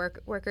enslaved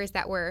workers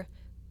that were,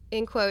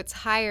 in quotes,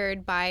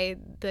 hired by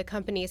the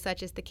companies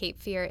such as the Cape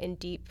Fear and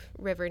Deep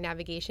River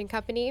Navigation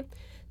Company.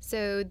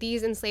 So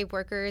these enslaved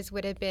workers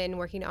would have been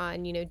working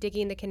on,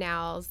 digging the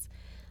canals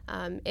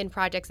and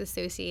projects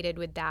associated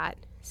with that.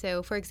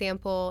 So, for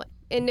example,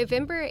 in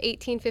November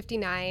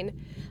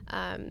 1859,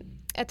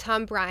 a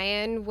Tom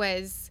Bryan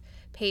was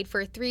paid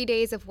for 3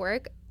 days of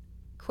work,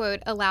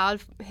 quote,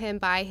 allowed him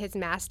by his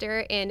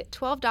master, and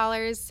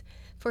 $12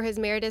 for his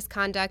meritorious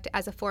conduct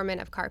as a foreman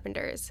of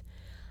carpenters.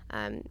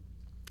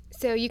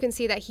 So you can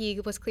see that he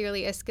was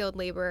clearly a skilled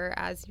laborer,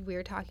 as we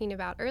were talking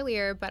about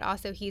earlier, but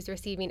also he's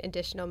receiving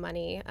additional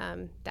money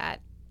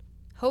that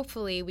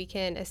hopefully we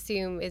can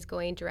assume is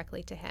going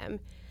directly to him.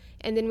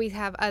 And then we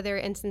have other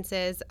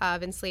instances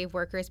of enslaved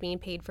workers being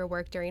paid for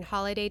work during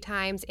holiday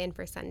times and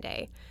for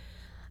Sunday.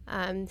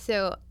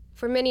 So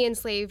for many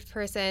enslaved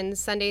persons,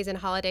 Sundays and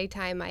holiday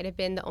time might have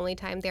been the only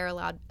time they were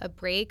allowed a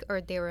break or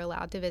they were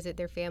allowed to visit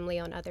their family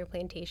on other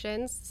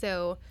plantations.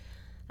 So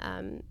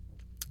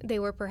they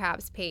were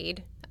perhaps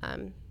paid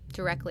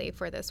directly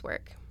for this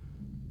work.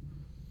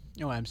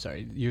 Oh, I'm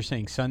sorry. You're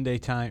saying Sunday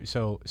time.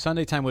 So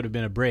Sunday time would have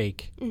been a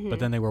break, but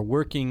then they were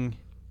working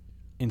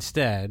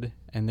instead,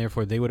 and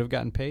therefore they would have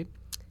gotten paid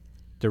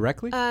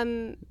directly?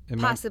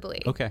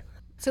 Possibly. Okay.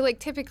 So,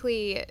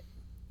 typically,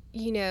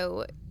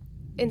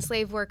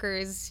 enslaved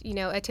workers,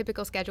 a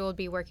typical schedule would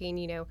be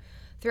working,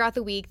 throughout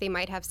the week. They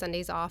might have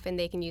Sundays off, and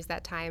they can use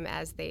that time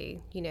as they,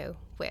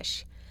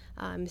 wish.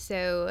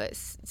 So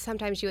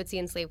sometimes you would see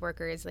enslaved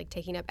workers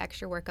taking up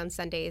extra work on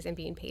Sundays and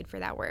being paid for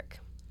that work.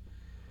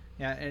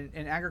 Yeah,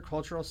 in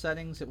agricultural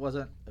settings, it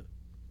wasn't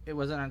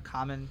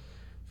uncommon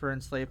for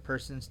enslaved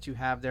persons to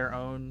have their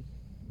own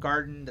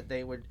garden that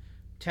they would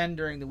tend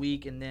during the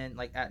week, and then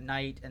at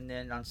night, and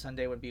then on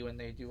Sunday would be when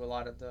they do a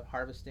lot of the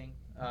harvesting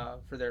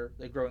they're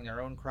growing their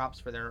own crops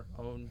for their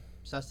own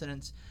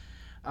sustenance,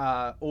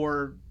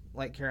 or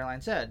like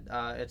Caroline said,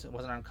 it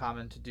wasn't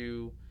uncommon to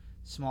do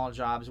small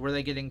jobs. Were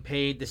they getting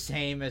paid the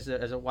same as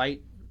a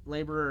white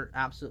laborer?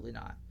 Absolutely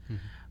not.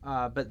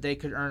 But they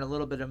could earn a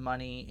little bit of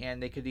money,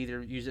 and they could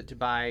either use it to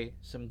buy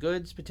some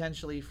goods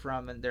potentially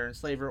from their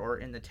enslaver, or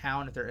in the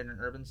town if they're in an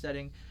urban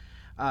setting.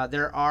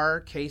 There are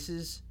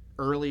cases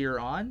earlier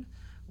on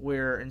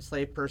where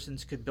enslaved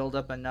persons could build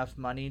up enough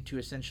money to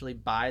essentially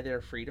buy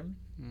their freedom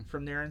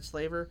from their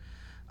enslaver.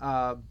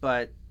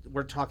 But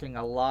we're talking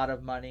a lot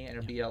of money, and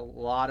it'd be a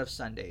lot of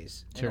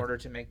Sundays in order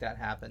to make that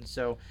happen.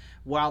 So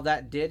while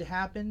that did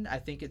happen, I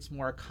think it's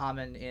more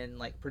common in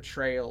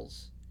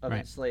portrayals of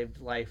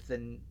enslaved life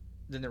than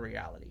the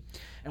reality.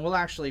 And we'll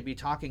actually be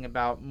talking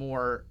about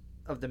more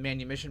of the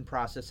manumission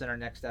process in our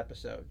next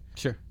episode.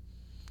 Sure.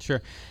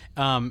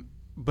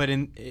 But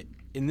in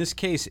this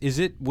case,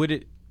 would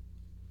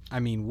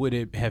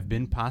it have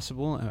been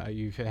possible?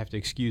 You have to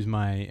excuse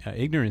my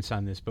ignorance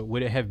on this, but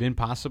would it have been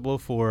possible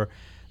for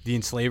the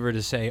enslaver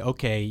to say,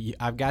 okay,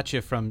 I've got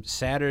you from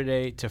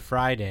Saturday to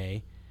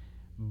Friday,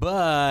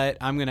 but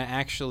I'm going to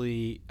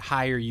actually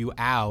hire you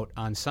out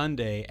on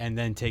Sunday and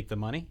then take the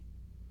money?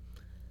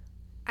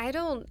 I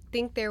don't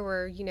think there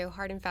were,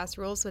 hard and fast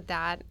rules with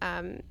that.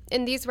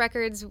 In these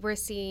records, we're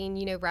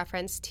seeing,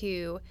 reference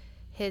to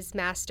his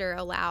master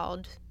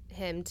allowed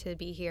him to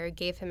be here,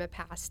 gave him a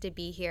pass to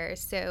be here.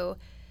 So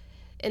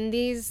in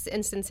these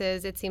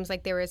instances, it seems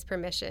like there was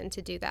permission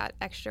to do that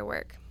extra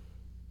work.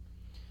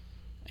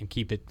 And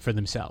keep it for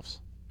themselves.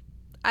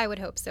 I would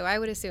hope so. I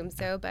would assume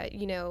so, but,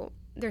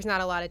 there's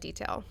not a lot of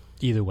detail.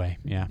 Either way,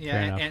 yeah.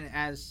 Yeah, and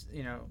as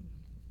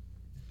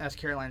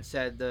Caroline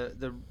said,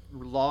 the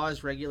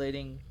laws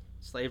regulating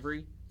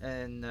slavery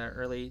in the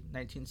early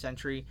 19th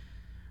century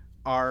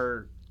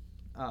are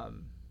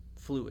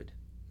fluid.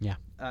 Yeah.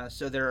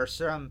 So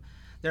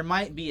there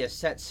might be a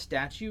set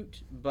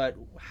statute, but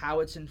how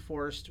it's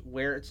enforced,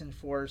 where it's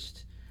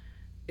enforced,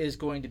 is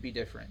going to be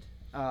different.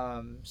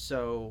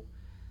 So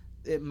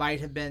it might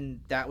have been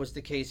that was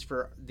the case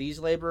for these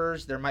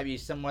laborers. There might be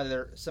some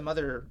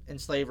other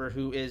enslaver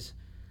who is,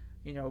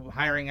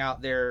 hiring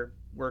out their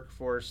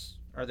workforce,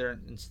 or their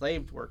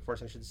enslaved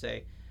workforce, I should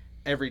say,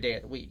 every day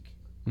of the week.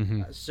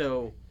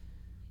 So,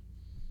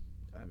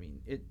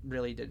 it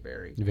really did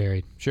vary.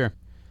 Varied, sure.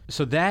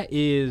 So that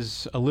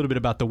is a little bit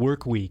about the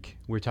work week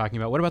we're talking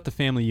about. What about the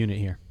family unit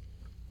here?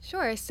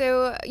 Sure.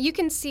 So you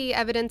can see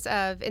evidence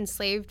of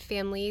enslaved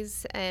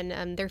families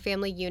and their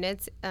family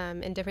units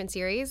in different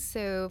series.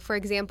 So, for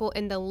example,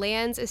 in the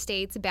Lands,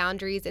 Estates,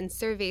 Boundaries, and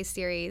Surveys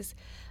series,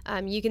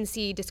 you can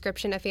see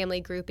description of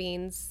family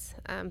groupings.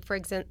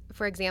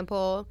 For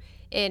example,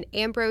 in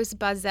Ambrose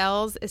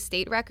Bazel's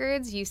estate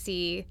records, you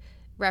see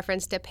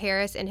reference to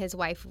Paris and his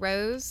wife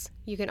Rose.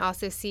 You can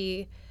also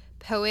see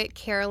Poet,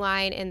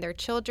 Caroline, and their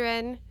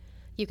children.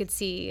 You could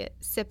see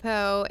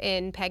Sippo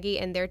and Peggy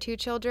and their 2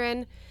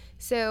 children.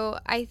 So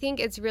I think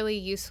it's really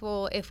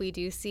useful if we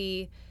do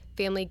see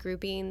family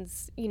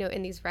groupings,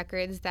 in these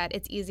records, that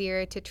it's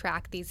easier to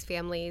track these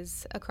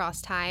families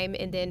across time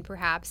and then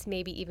perhaps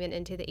maybe even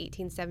into the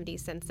 1870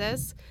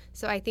 census.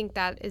 So I think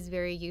that is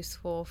very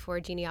useful for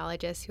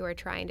genealogists who are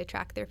trying to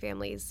track their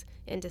families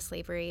into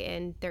slavery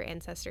and their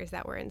ancestors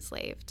that were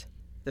enslaved.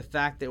 The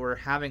fact that we're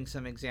having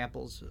some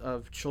examples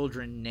of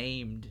children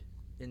named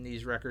in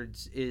these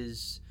records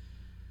is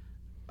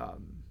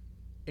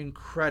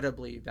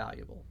incredibly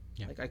valuable.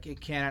 Yeah. Like, I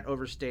cannot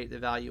overstate the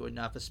value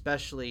enough,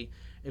 especially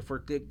if we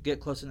get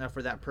close enough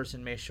where that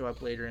person may show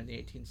up later in the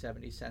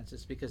 1870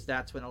 census, because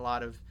that's when a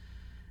lot of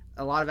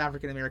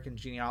African American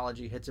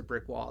genealogy hits a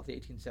brick wall at the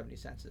 1870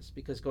 census,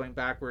 because going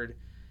backward,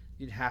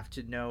 you'd have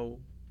to know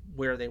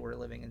where they were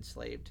living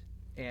enslaved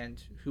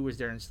and who was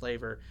their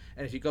enslaver.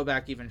 And if you go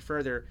back even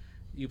further,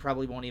 you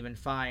probably won't even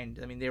find,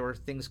 there were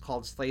things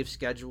called slave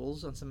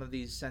schedules on some of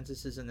these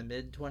censuses in the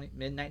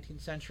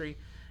mid-19th century.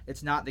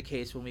 It's not the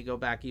case when we go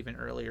back even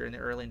earlier in the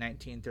early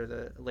 19th or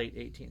the late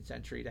 18th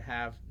century to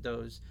have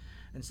those.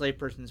 Enslaved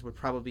persons would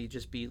probably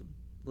just be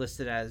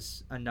listed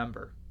as a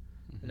number,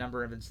 the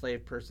number of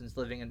enslaved persons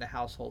living in the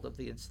household of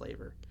the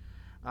enslaver,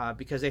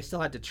 because they still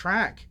had to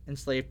track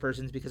enslaved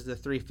persons because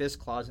of the 3/5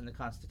 clause in the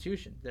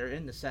Constitution. They're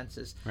in the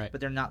census, right,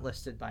 but they're not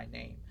listed by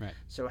name. Right.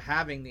 So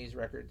having these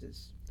records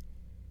is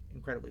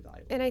incredibly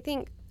valuable. And I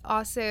think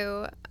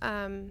also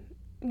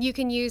you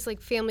can use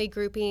like family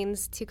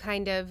groupings to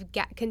kind of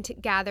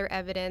gather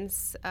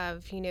evidence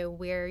of,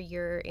 where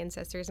your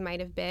ancestors might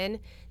have been.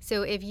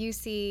 So if you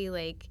see,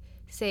 like,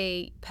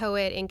 say,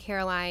 Poet and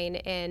Caroline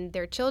and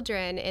their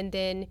children, and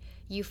then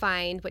you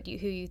find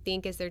who you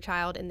think is their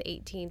child in the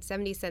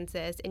 1870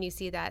 census, and you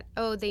see that,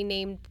 they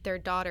named their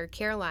daughter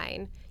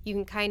Caroline, you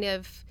can kind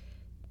of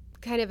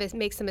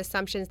make some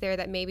assumptions there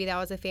that maybe that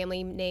was a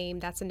family name.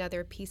 That's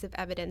another piece of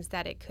evidence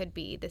that it could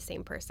be the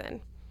same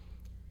person.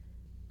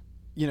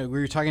 We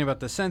were talking about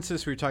the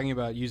census, we were talking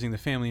about using the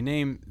family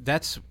name.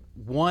 That's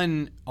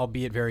one,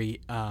 albeit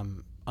very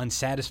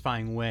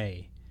unsatisfying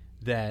way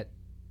that,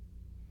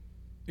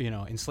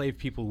 enslaved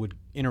people would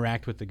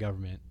interact with the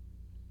government,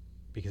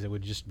 because it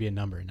would just be a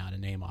number, not a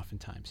name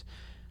oftentimes.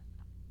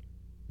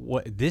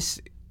 What this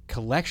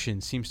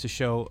collection seems to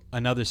show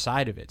another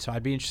side of it. So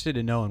I'd be interested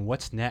in knowing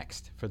what's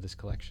next for this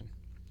collection,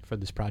 for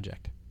this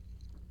project.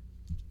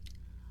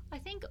 I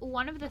think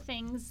one of the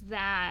things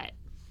that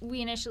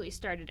we initially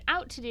started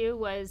out to do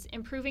was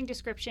improving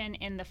description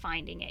in the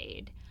finding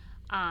aid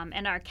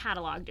and our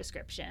catalog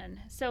description.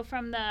 So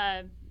from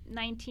the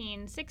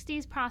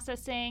 1960s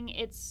processing,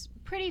 it's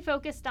pretty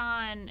focused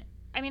on,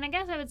 I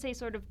guess I would say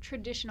sort of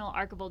traditional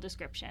archival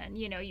description.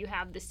 You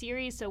have the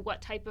series, so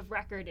what type of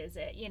record is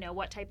it?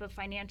 What type of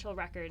financial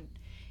record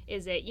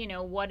is it?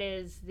 What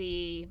is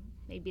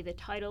maybe the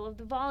title of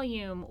the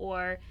volume,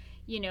 or,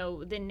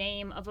 the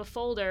name of a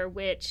folder,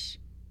 which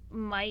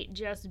might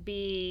just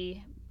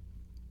be,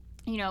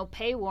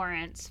 pay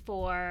warrants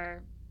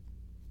for,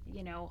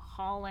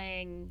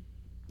 hauling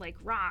like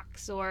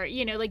rocks, or,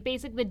 like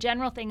basic the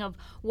general thing of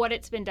what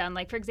it's been done.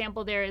 Like, for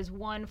example, there is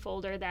one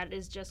folder that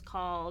is just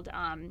called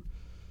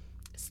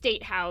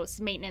State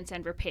House Maintenance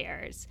and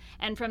Repairs.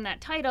 And from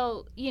that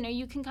title,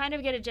 you can kind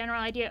of get a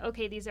general idea,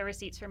 okay, these are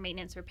receipts for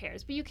maintenance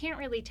repairs, but you can't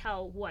really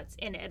tell what's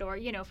in it. Or,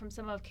 from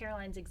some of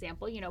Caroline's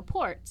example,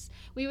 ports.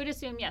 We would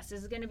assume, yes,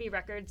 this is going to be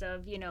records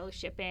of,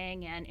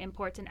 shipping and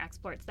imports and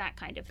exports, that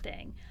kind of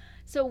thing.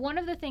 So one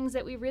of the things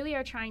that we really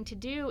are trying to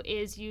do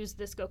is use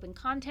the scope and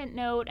content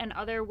note and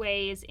other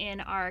ways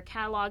in our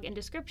catalog and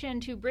description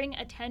to bring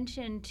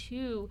attention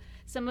to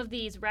some of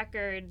these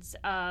records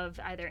of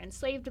either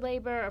enslaved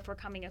labor, or if we're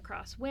coming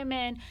across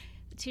women,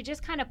 to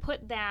just kind of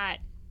put that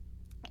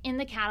in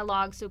the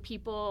catalog so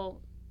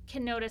people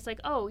can notice, like,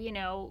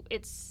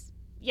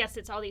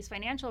 it's all these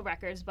financial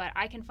records, but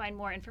I can find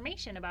more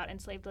information about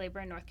enslaved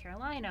labor in North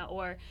Carolina,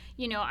 or,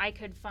 I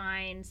could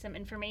find some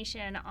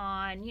information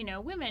on,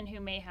 women who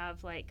may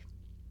have, like,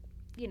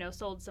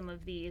 sold some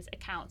of these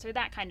accounts, or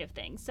that kind of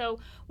thing. So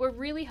we're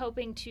really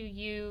hoping to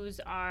use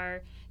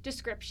our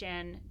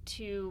description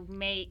to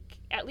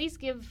at least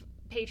give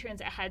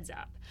patrons a heads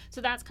up.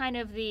 So that's kind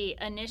of the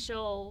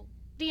initial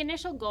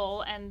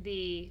goal and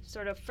the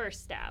sort of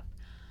first step.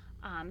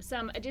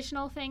 Some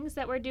additional things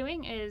that we're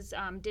doing is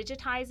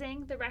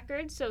digitizing the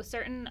records. So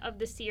certain of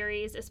the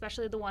series,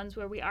 especially the ones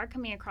where we are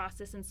coming across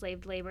this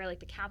enslaved labor, like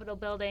the Capitol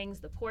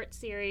buildings, the port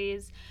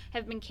series,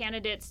 have been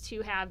candidates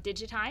to have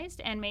digitized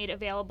and made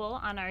available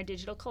on our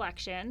digital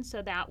collection.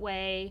 So that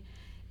way,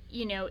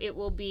 it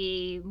will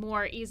be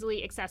more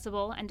easily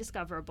accessible and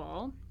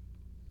discoverable.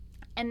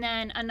 And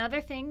then another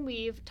thing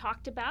we've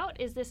talked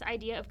about is this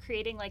idea of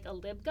creating like a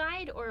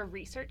LibGuide or a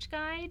research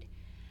guide.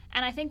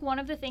 And I think one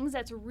of the things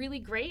that's really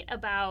great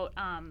about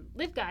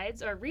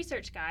LibGuides or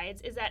research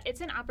guides is that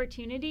it's an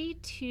opportunity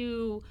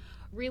to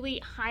really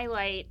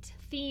highlight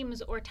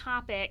themes or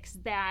topics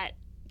that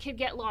could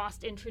get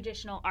lost in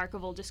traditional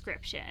archival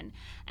description.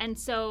 And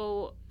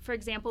so, for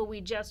example,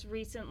 we just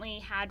recently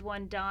had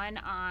one done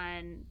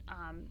on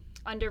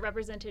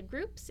underrepresented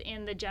groups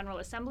in the General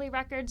Assembly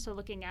record, so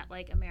looking at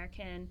like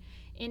American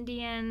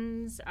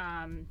Indians,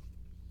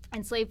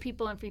 enslaved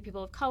people and free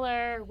people of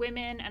color,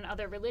 women, and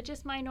other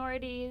religious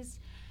minorities.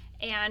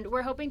 And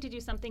we're hoping to do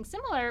something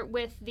similar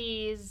with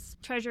these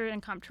treasurer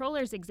and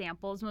comptrollers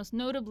examples, most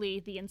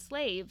notably the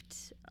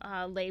enslaved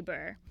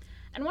labor.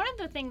 And one of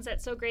the things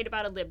that's so great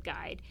about a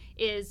LibGuide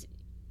is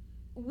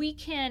we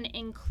can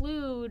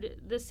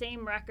include the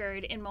same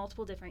record in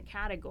multiple different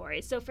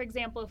categories. So, for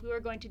example, if we were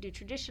going to do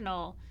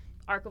traditional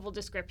archival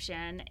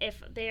description,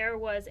 if there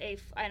was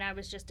and I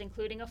was just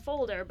including a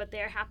folder, but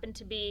there happened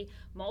to be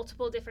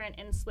multiple different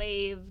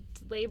enslaved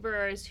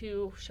laborers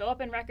who show up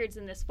in records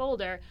in this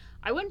folder,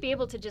 I wouldn't be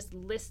able to just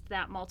list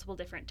that multiple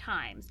different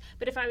times.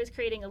 But if I was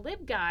creating a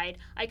LibGuide,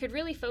 I could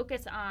really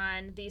focus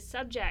on these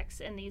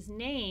subjects and these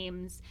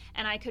names,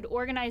 and I could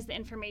organize the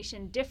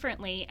information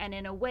differently and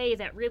in a way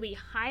that really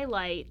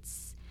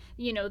highlights,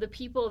 the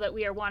people that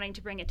we are wanting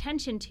to bring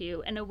attention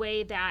to in a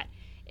way that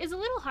is a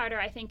little harder,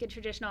 I think, in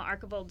traditional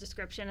archival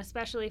description,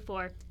 especially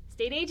for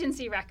state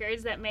agency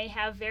records that may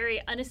have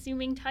very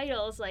unassuming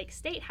titles like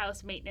State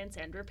House Maintenance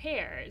and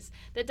Repairs.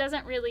 That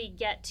doesn't really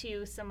get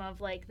to some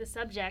of the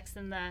subjects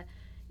and the,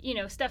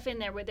 stuff in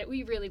there that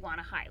we really want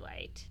to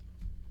highlight.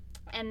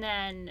 And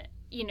then,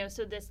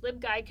 so this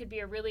LibGuide could be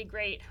a really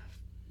great,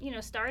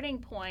 starting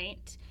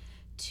point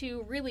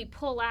to really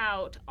pull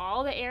out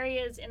all the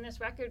areas in this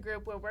record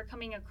group where we're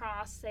coming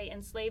across, say,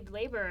 enslaved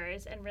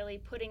laborers, and really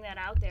putting that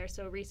out there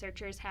so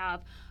researchers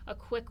have a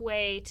quick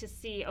way to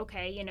see,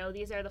 okay,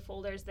 these are the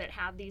folders that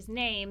have these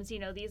names,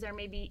 these are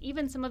maybe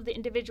even some of the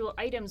individual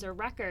items or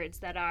records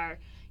that are,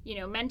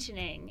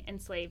 mentioning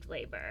enslaved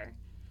labor.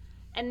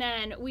 And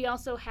then we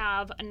also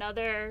have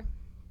a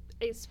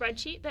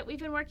spreadsheet that we've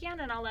been working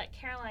on, and I'll let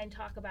Caroline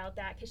talk about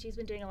that because she's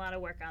been doing a lot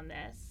of work on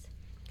this.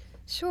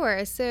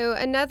 Sure. So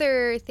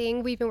another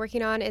thing we've been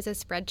working on is a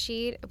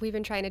spreadsheet. We've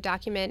been trying to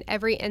document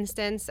every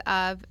instance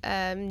of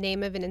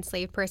name of an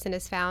enslaved person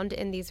is found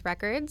in these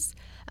records.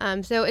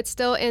 So it's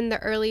still in the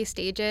early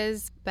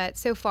stages, but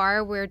so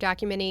far we're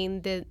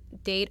documenting the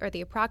date or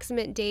the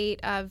approximate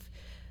date of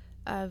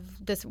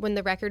this when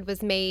the record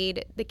was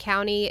made, the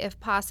county, if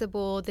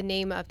possible, the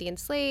name of the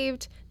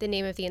enslaved, the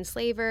name of the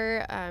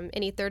enslaver,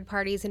 any third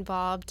parties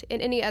involved,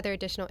 and any other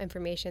additional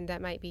information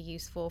that might be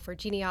useful for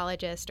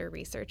genealogists or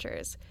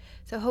researchers.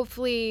 So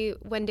hopefully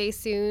one day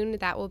soon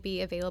that will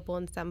be available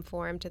in some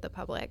form to the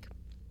public.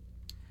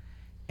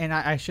 And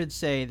I should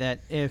say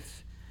that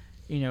if,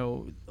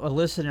 a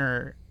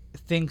listener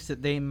thinks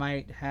that they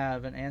might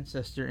have an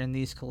ancestor in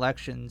these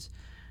collections,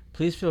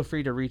 please feel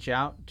free to reach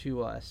out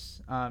to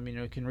us.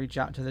 You can reach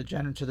out to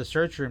the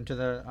search room, to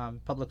the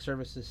public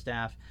services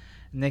staff,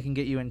 and they can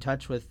get you in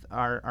touch with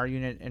our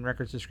unit in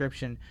records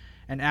description.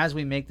 And as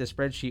we make the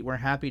spreadsheet, we're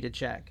happy to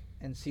check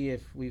and see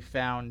if we've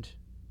found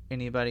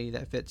anybody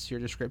that fits your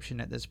description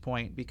at this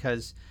point,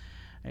 because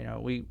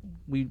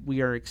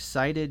we are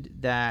excited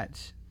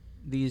that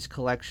these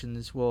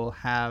collections will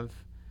have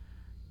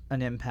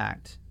an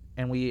impact,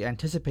 and we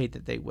anticipate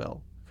that they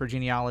will for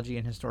genealogy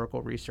and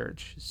historical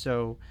research.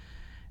 So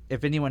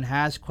if anyone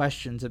has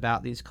questions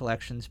about these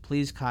collections,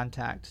 please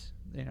contact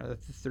the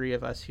three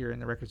of us here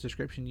in the records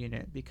description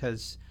unit,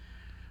 because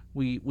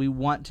we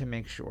want to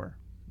make sure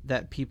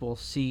that people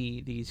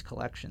see these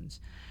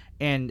collections.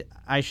 And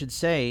I should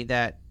say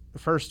that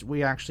first,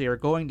 we actually are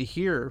going to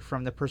hear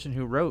from the person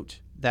who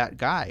wrote that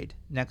guide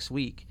next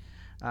week,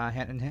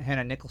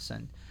 Hannah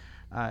Nicholson.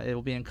 It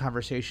will be in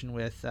conversation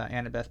with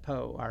Annabeth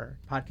Poe, our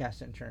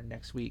podcast intern,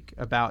 next week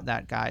about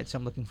that guide. So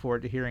I'm looking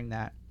forward to hearing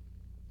that.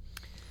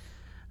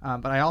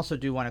 But I also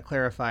do want to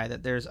clarify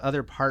that there's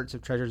other parts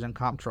of treasurers and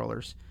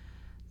comptrollers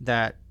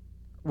that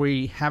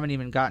we haven't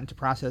even gotten to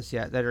process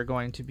yet that are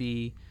going to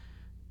be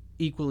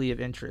equally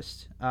of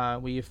interest.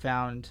 We have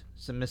found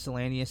some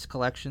miscellaneous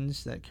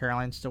collections that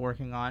Caroline's still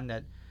working on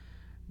that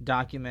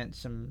document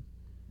some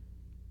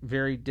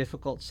very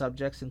difficult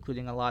subjects,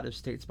 including a lot of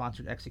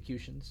state-sponsored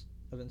executions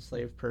of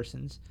enslaved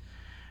persons.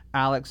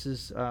 Alex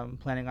is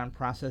planning on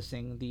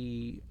processing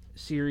the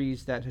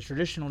series that has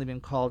traditionally been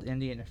called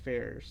Indian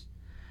Affairs.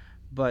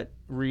 But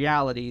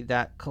reality,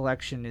 that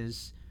collection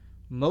is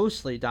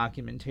mostly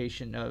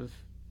documentation of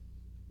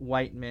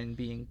white men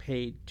being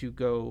paid to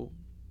go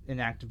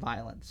enact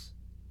violence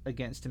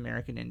against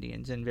American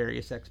Indians in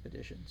various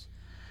expeditions.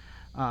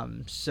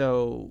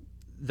 So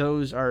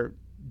those are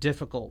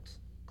difficult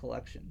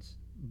collections,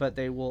 but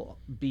they will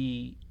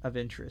be of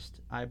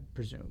interest, I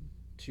presume,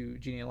 to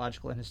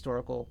genealogical and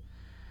historical,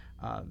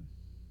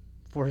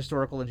 for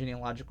historical and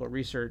genealogical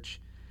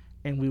research,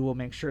 and we will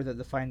make sure that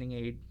the finding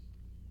aid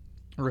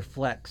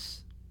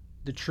reflects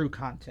the true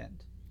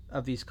content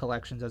of these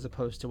collections as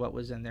opposed to what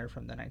was in there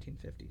from the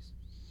 1950s.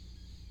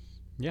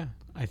 Yeah,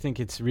 I think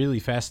it's really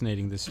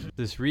fascinating,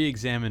 this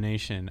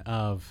re-examination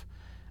of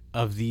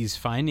these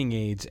finding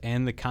aids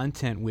and the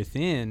content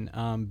within,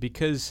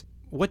 because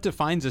what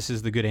defines us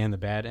is the good and the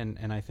bad,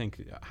 and I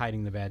think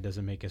hiding the bad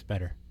doesn't make us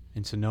better.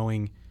 And so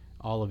knowing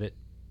all of it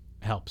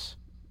helps.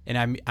 And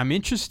I'm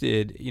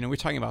interested, we're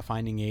talking about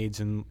finding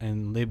aids and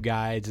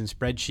LibGuides and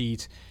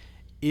spreadsheets.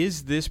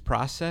 Is this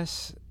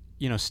process,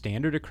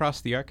 standard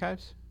across the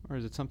archives, or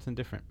is it something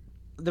different?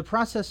 the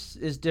process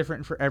is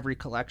different for every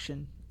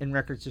collection and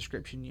records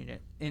description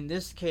unit. In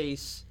this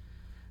case,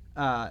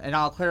 and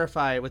I'll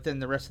clarify within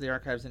the rest of the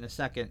archives in a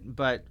second,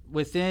 but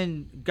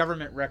within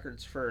government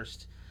records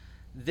first,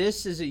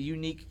 this is a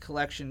unique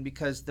collection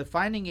because the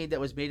finding aid that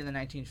was made in the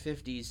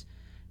 1950s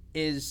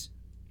is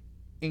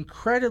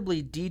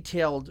incredibly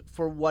detailed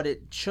for what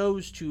it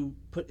chose to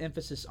put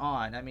emphasis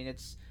on. I mean,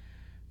 it's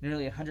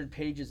nearly 100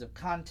 pages of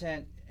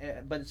content,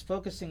 but it's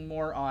focusing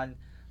more on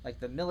like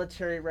the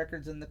military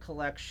records in the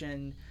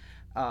collection,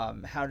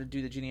 how to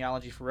do the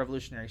genealogy for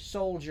revolutionary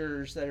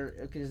soldiers,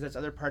 because that's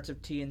other parts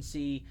of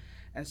TNC.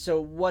 And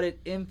so what it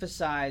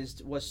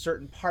emphasized was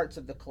certain parts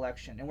of the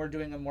collection, and we're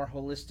doing a more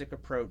holistic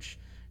approach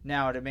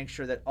now to make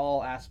sure that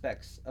all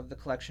aspects of the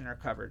collection are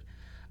covered.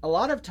 A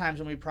lot of times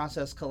when we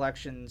process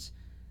collections,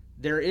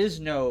 there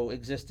is no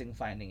existing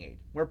finding aid.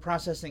 We're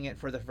processing it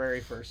for the very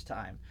first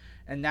time.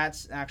 And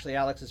that's actually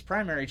Alex's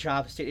primary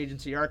job as state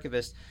agency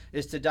archivist,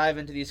 is to dive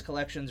into these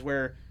collections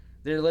where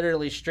they're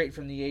literally straight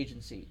from the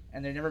agency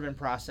and they've never been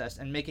processed,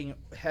 and making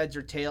heads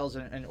or tails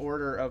in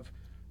order of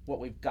what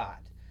we've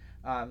got.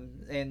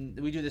 And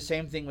we do the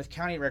same thing with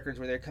county records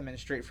where they come in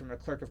straight from a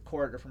clerk of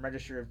court or from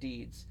register of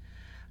deeds.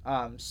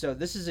 So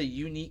this is a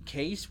unique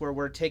case where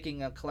we're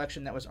taking a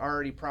collection that was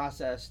already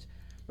processed,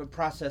 but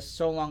processed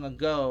so long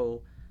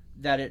ago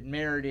that it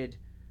merited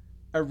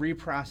a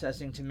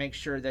reprocessing to make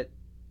sure that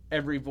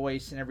every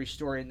voice and every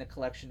story in the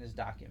collection is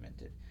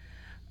documented.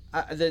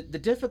 The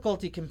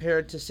difficulty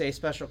compared to, say,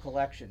 special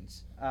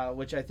collections,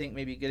 which I think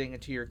may be getting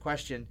into your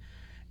question,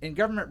 in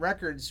government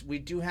records, we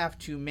do have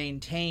to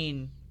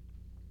maintain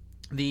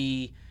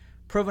the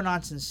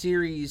provenance and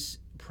series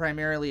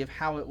primarily of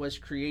how it was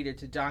created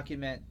to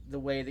document the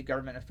way the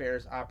government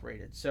affairs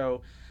operated.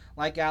 So,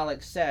 like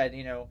Alex said,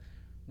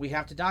 we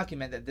have to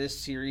document that this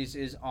series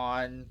is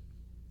on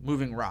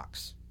moving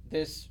rocks.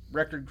 This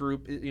record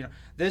group,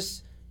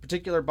 this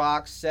particular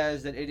box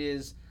says that it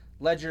is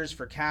ledgers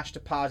for cash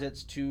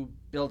deposits to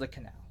build a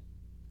canal,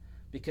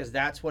 because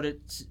that's what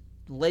it's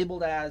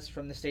labeled as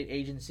from the state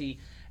agency,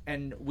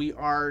 and we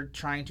are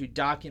trying to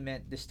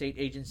document the state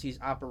agency's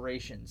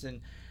operations.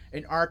 And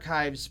in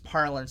archives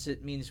parlance,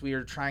 it means we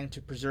are trying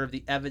to preserve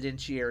the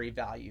evidentiary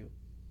value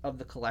of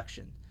the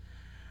collection.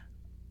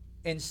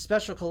 In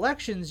special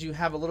collections, you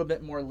have a little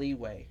bit more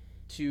leeway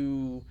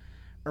to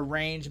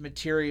arrange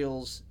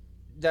materials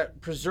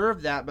that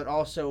preserve that but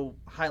also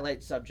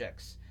highlight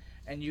subjects.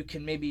 And you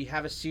can maybe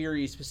have a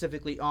series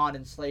specifically on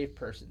enslaved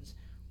persons.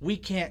 We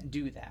can't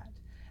do that.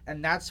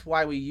 And that's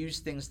why we use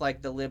things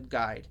like the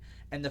LibGuide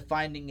and the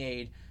finding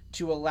aid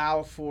to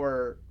allow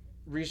for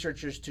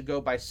researchers to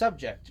go by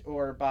subject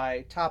or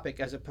by topic,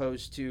 as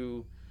opposed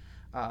to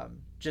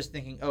just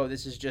thinking, oh,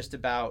 this is just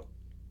about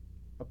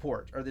a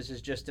port or this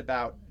is just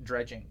about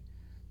dredging.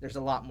 There's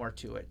a lot more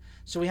to it.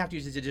 So we have to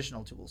use these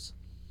additional tools.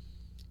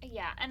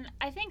 Yeah, and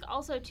I think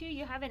also, too,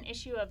 you have an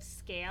issue of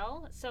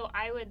scale. So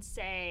I would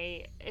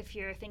say if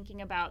you're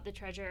thinking about the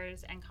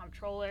treasurers and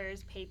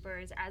comptrollers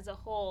papers as a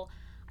whole,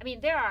 I mean,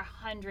 there are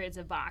hundreds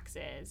of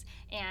boxes,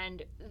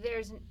 and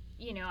there's,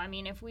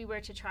 if we were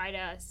to try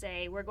to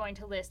say we're going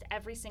to list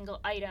every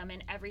single item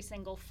in every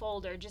single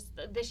folder, just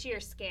the sheer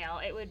scale,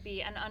 it would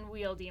be an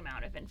unwieldy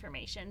amount of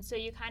information. So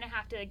you kind of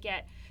have to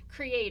get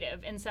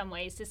creative in some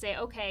ways to say,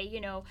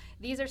 okay,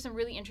 these are some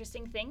really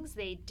interesting things.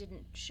 They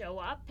didn't show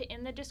up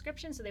in the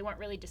description, so they weren't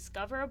really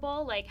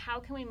discoverable. Like, how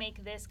can we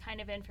make this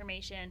kind of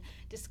information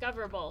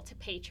discoverable to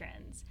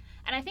patrons?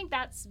 And I think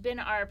that's been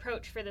our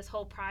approach for this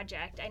whole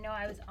project. I know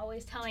I was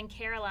always telling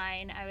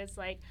Caroline, I was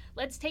like,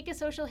 let's take a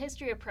social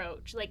history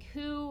approach. Like,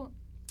 who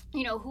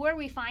are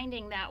we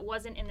finding that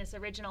wasn't in this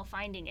original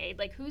finding aid?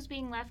 Like, who's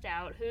being left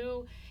out?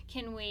 Who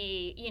can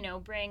we,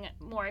 bring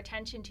more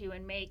attention to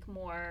and make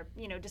more,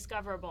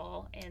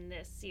 discoverable in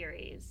this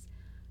series?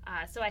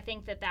 So I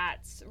think that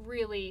that's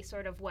really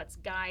sort of what's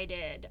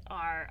guided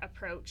our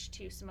approach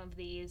to some of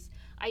these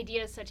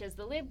ideas, such as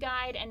the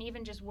LibGuide, and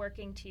even just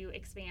working to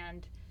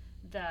expand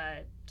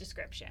the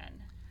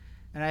description.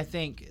 And I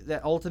think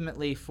that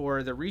ultimately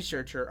for the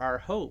researcher, our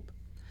hope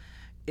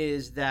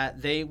is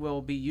that they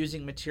will be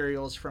using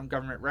materials from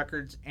government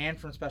records and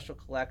from special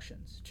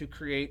collections to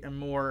create a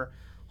more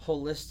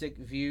holistic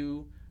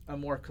view, a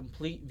more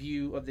complete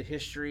view of the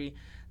history.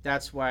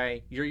 That's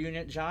why your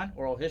unit, John,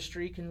 oral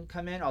history, can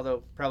come in,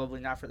 although probably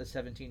not for the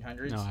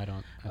 1700s. No, I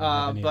don't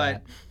have any but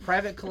of that.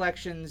 Private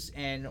collections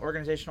and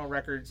organizational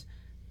records,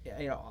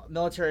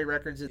 military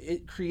records,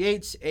 it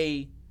creates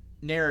a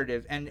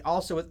narrative. And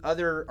also with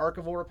other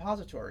archival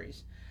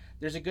repositories,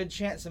 there's a good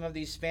chance some of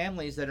these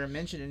families that are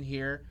mentioned in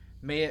here,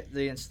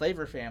 the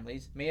enslaver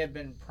families, may have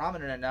been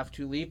prominent enough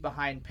to leave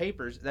behind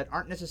papers that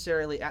aren't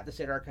necessarily at the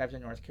State Archives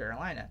in North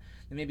Carolina.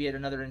 They may be at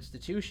another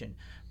institution.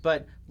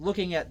 But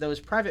looking at those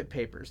private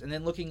papers and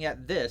then looking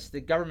at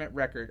the government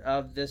record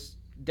of this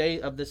day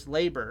of this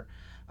labor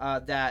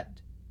that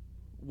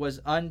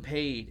was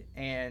unpaid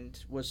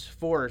and was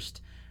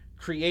forced,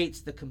 creates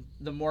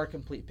the more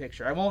complete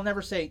picture. I won't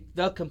never say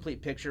the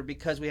complete picture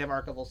because we have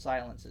archival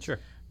silences. Sure.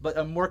 But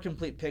a more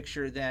complete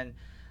picture than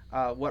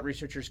what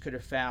researchers could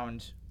have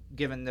found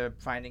given the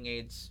finding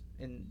aids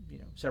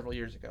several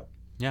years ago.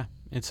 Yeah,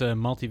 it's a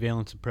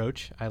multivalence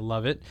approach. I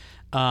love it.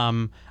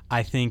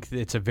 I think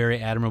it's a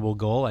very admirable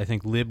goal. I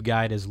think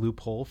LibGuide as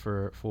loophole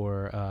for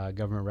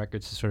government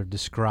records to sort of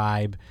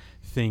describe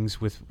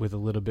things with a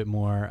little bit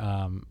more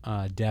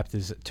depth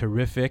is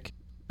terrific.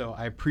 So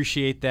I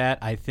appreciate that.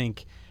 I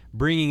think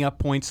bringing up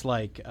points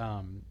like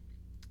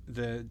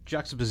the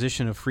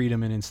juxtaposition of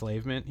freedom and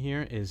enslavement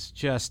here is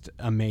just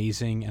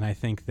amazing, and I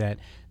think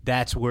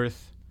that's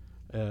worth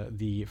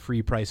the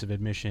free price of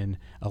admission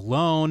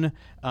alone,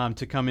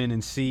 to come in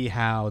and see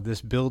how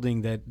this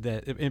building that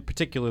in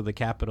particular the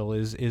Capitol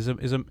is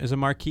a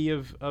marquee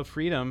of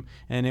freedom,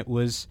 and it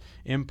was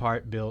in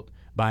part built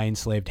by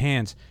enslaved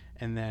hands.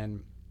 And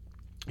then,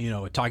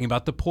 talking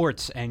about the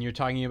ports, and you're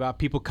talking about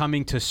people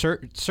coming to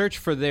search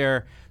for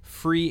their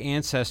free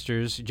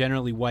ancestors,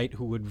 generally white,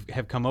 who would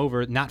have come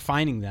over, not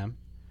finding them,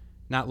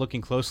 not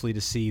looking closely to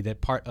see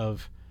that part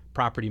of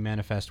property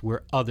manifest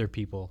were other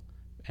people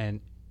and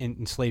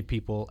enslaved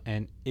people.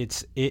 And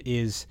it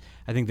is,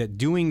 I think that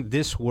doing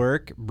this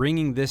work,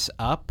 bringing this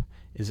up,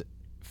 is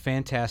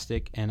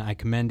fantastic, and I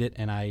commend it,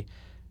 and I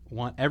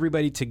want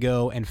everybody to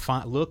go and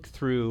look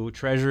through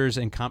Treasurers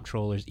and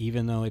Comptrollers.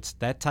 Even though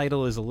that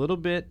title is a little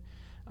bit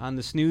on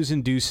the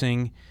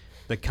snooze-inducing,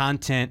 the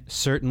content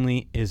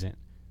certainly isn't.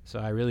 So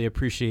I really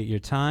appreciate your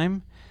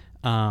time,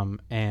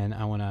 and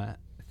I want to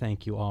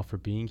thank you all for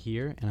being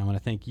here, and I want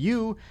to thank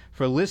you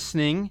for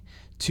listening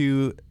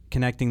to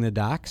Connecting the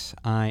Docs.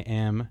 I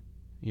am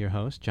your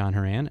host, John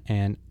Horan,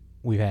 and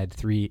we've had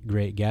 3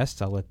 great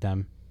guests. I'll let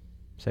them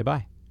say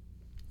bye.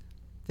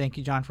 Thank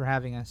you, John, for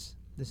having us.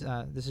 This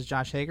is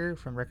Josh Hager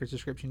from Records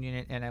Description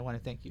Unit, and I want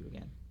to thank you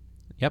again.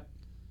 Yep.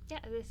 Yeah,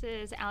 this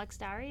is Alex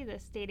Dowrey, the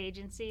State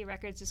Agency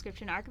Records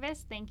Description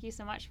Archivist. Thank you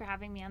so much for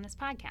having me on this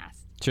podcast.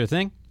 Sure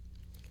thing.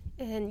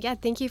 And yeah,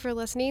 thank you for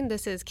listening.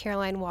 This is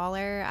Caroline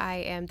Waller. I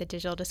am the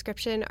Digital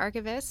Description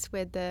Archivist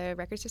with the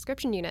Records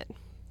Description Unit.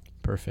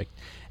 Perfect.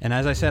 And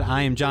as I said,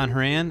 I am John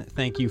Horan.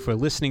 Thank you for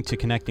listening to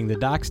Connecting the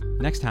Docs.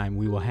 Next time,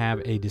 we will have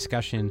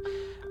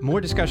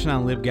more discussion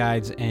on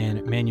LibGuides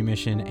and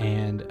manumission,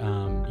 and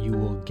you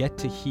will get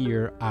to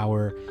hear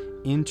our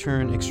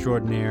intern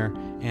extraordinaire,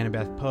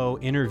 Annabeth Poe,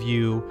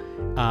 interview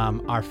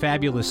our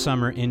fabulous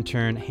summer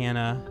intern,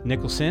 Hannah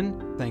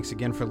Nicholson. Thanks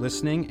again for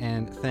listening,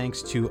 and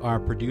thanks to our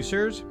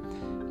producers,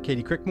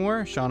 Katie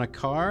Crickmore, Shauna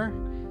Carr,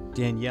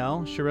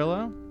 Danielle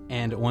Shirillo,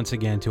 and once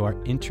again to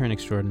our intern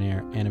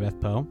extraordinaire, Annabeth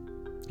Poe.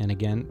 And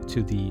again,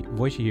 to the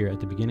voice you hear at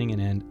the beginning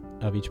and end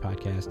of each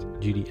podcast,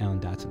 Judy Ellen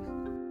Dotson.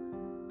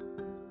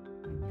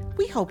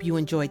 We hope you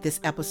enjoyed this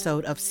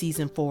episode of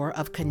Season 4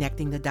 of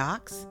Connecting the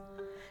Docs.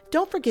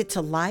 Don't forget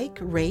to like,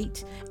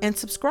 rate, and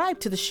subscribe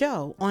to the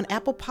show on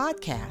Apple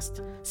Podcasts,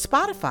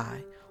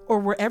 Spotify, or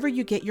wherever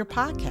you get your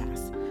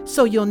podcasts,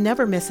 so you'll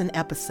never miss an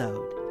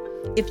episode.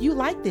 If you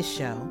like this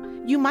show,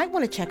 you might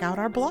want to check out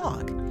our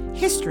blog,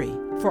 History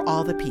for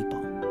All the People.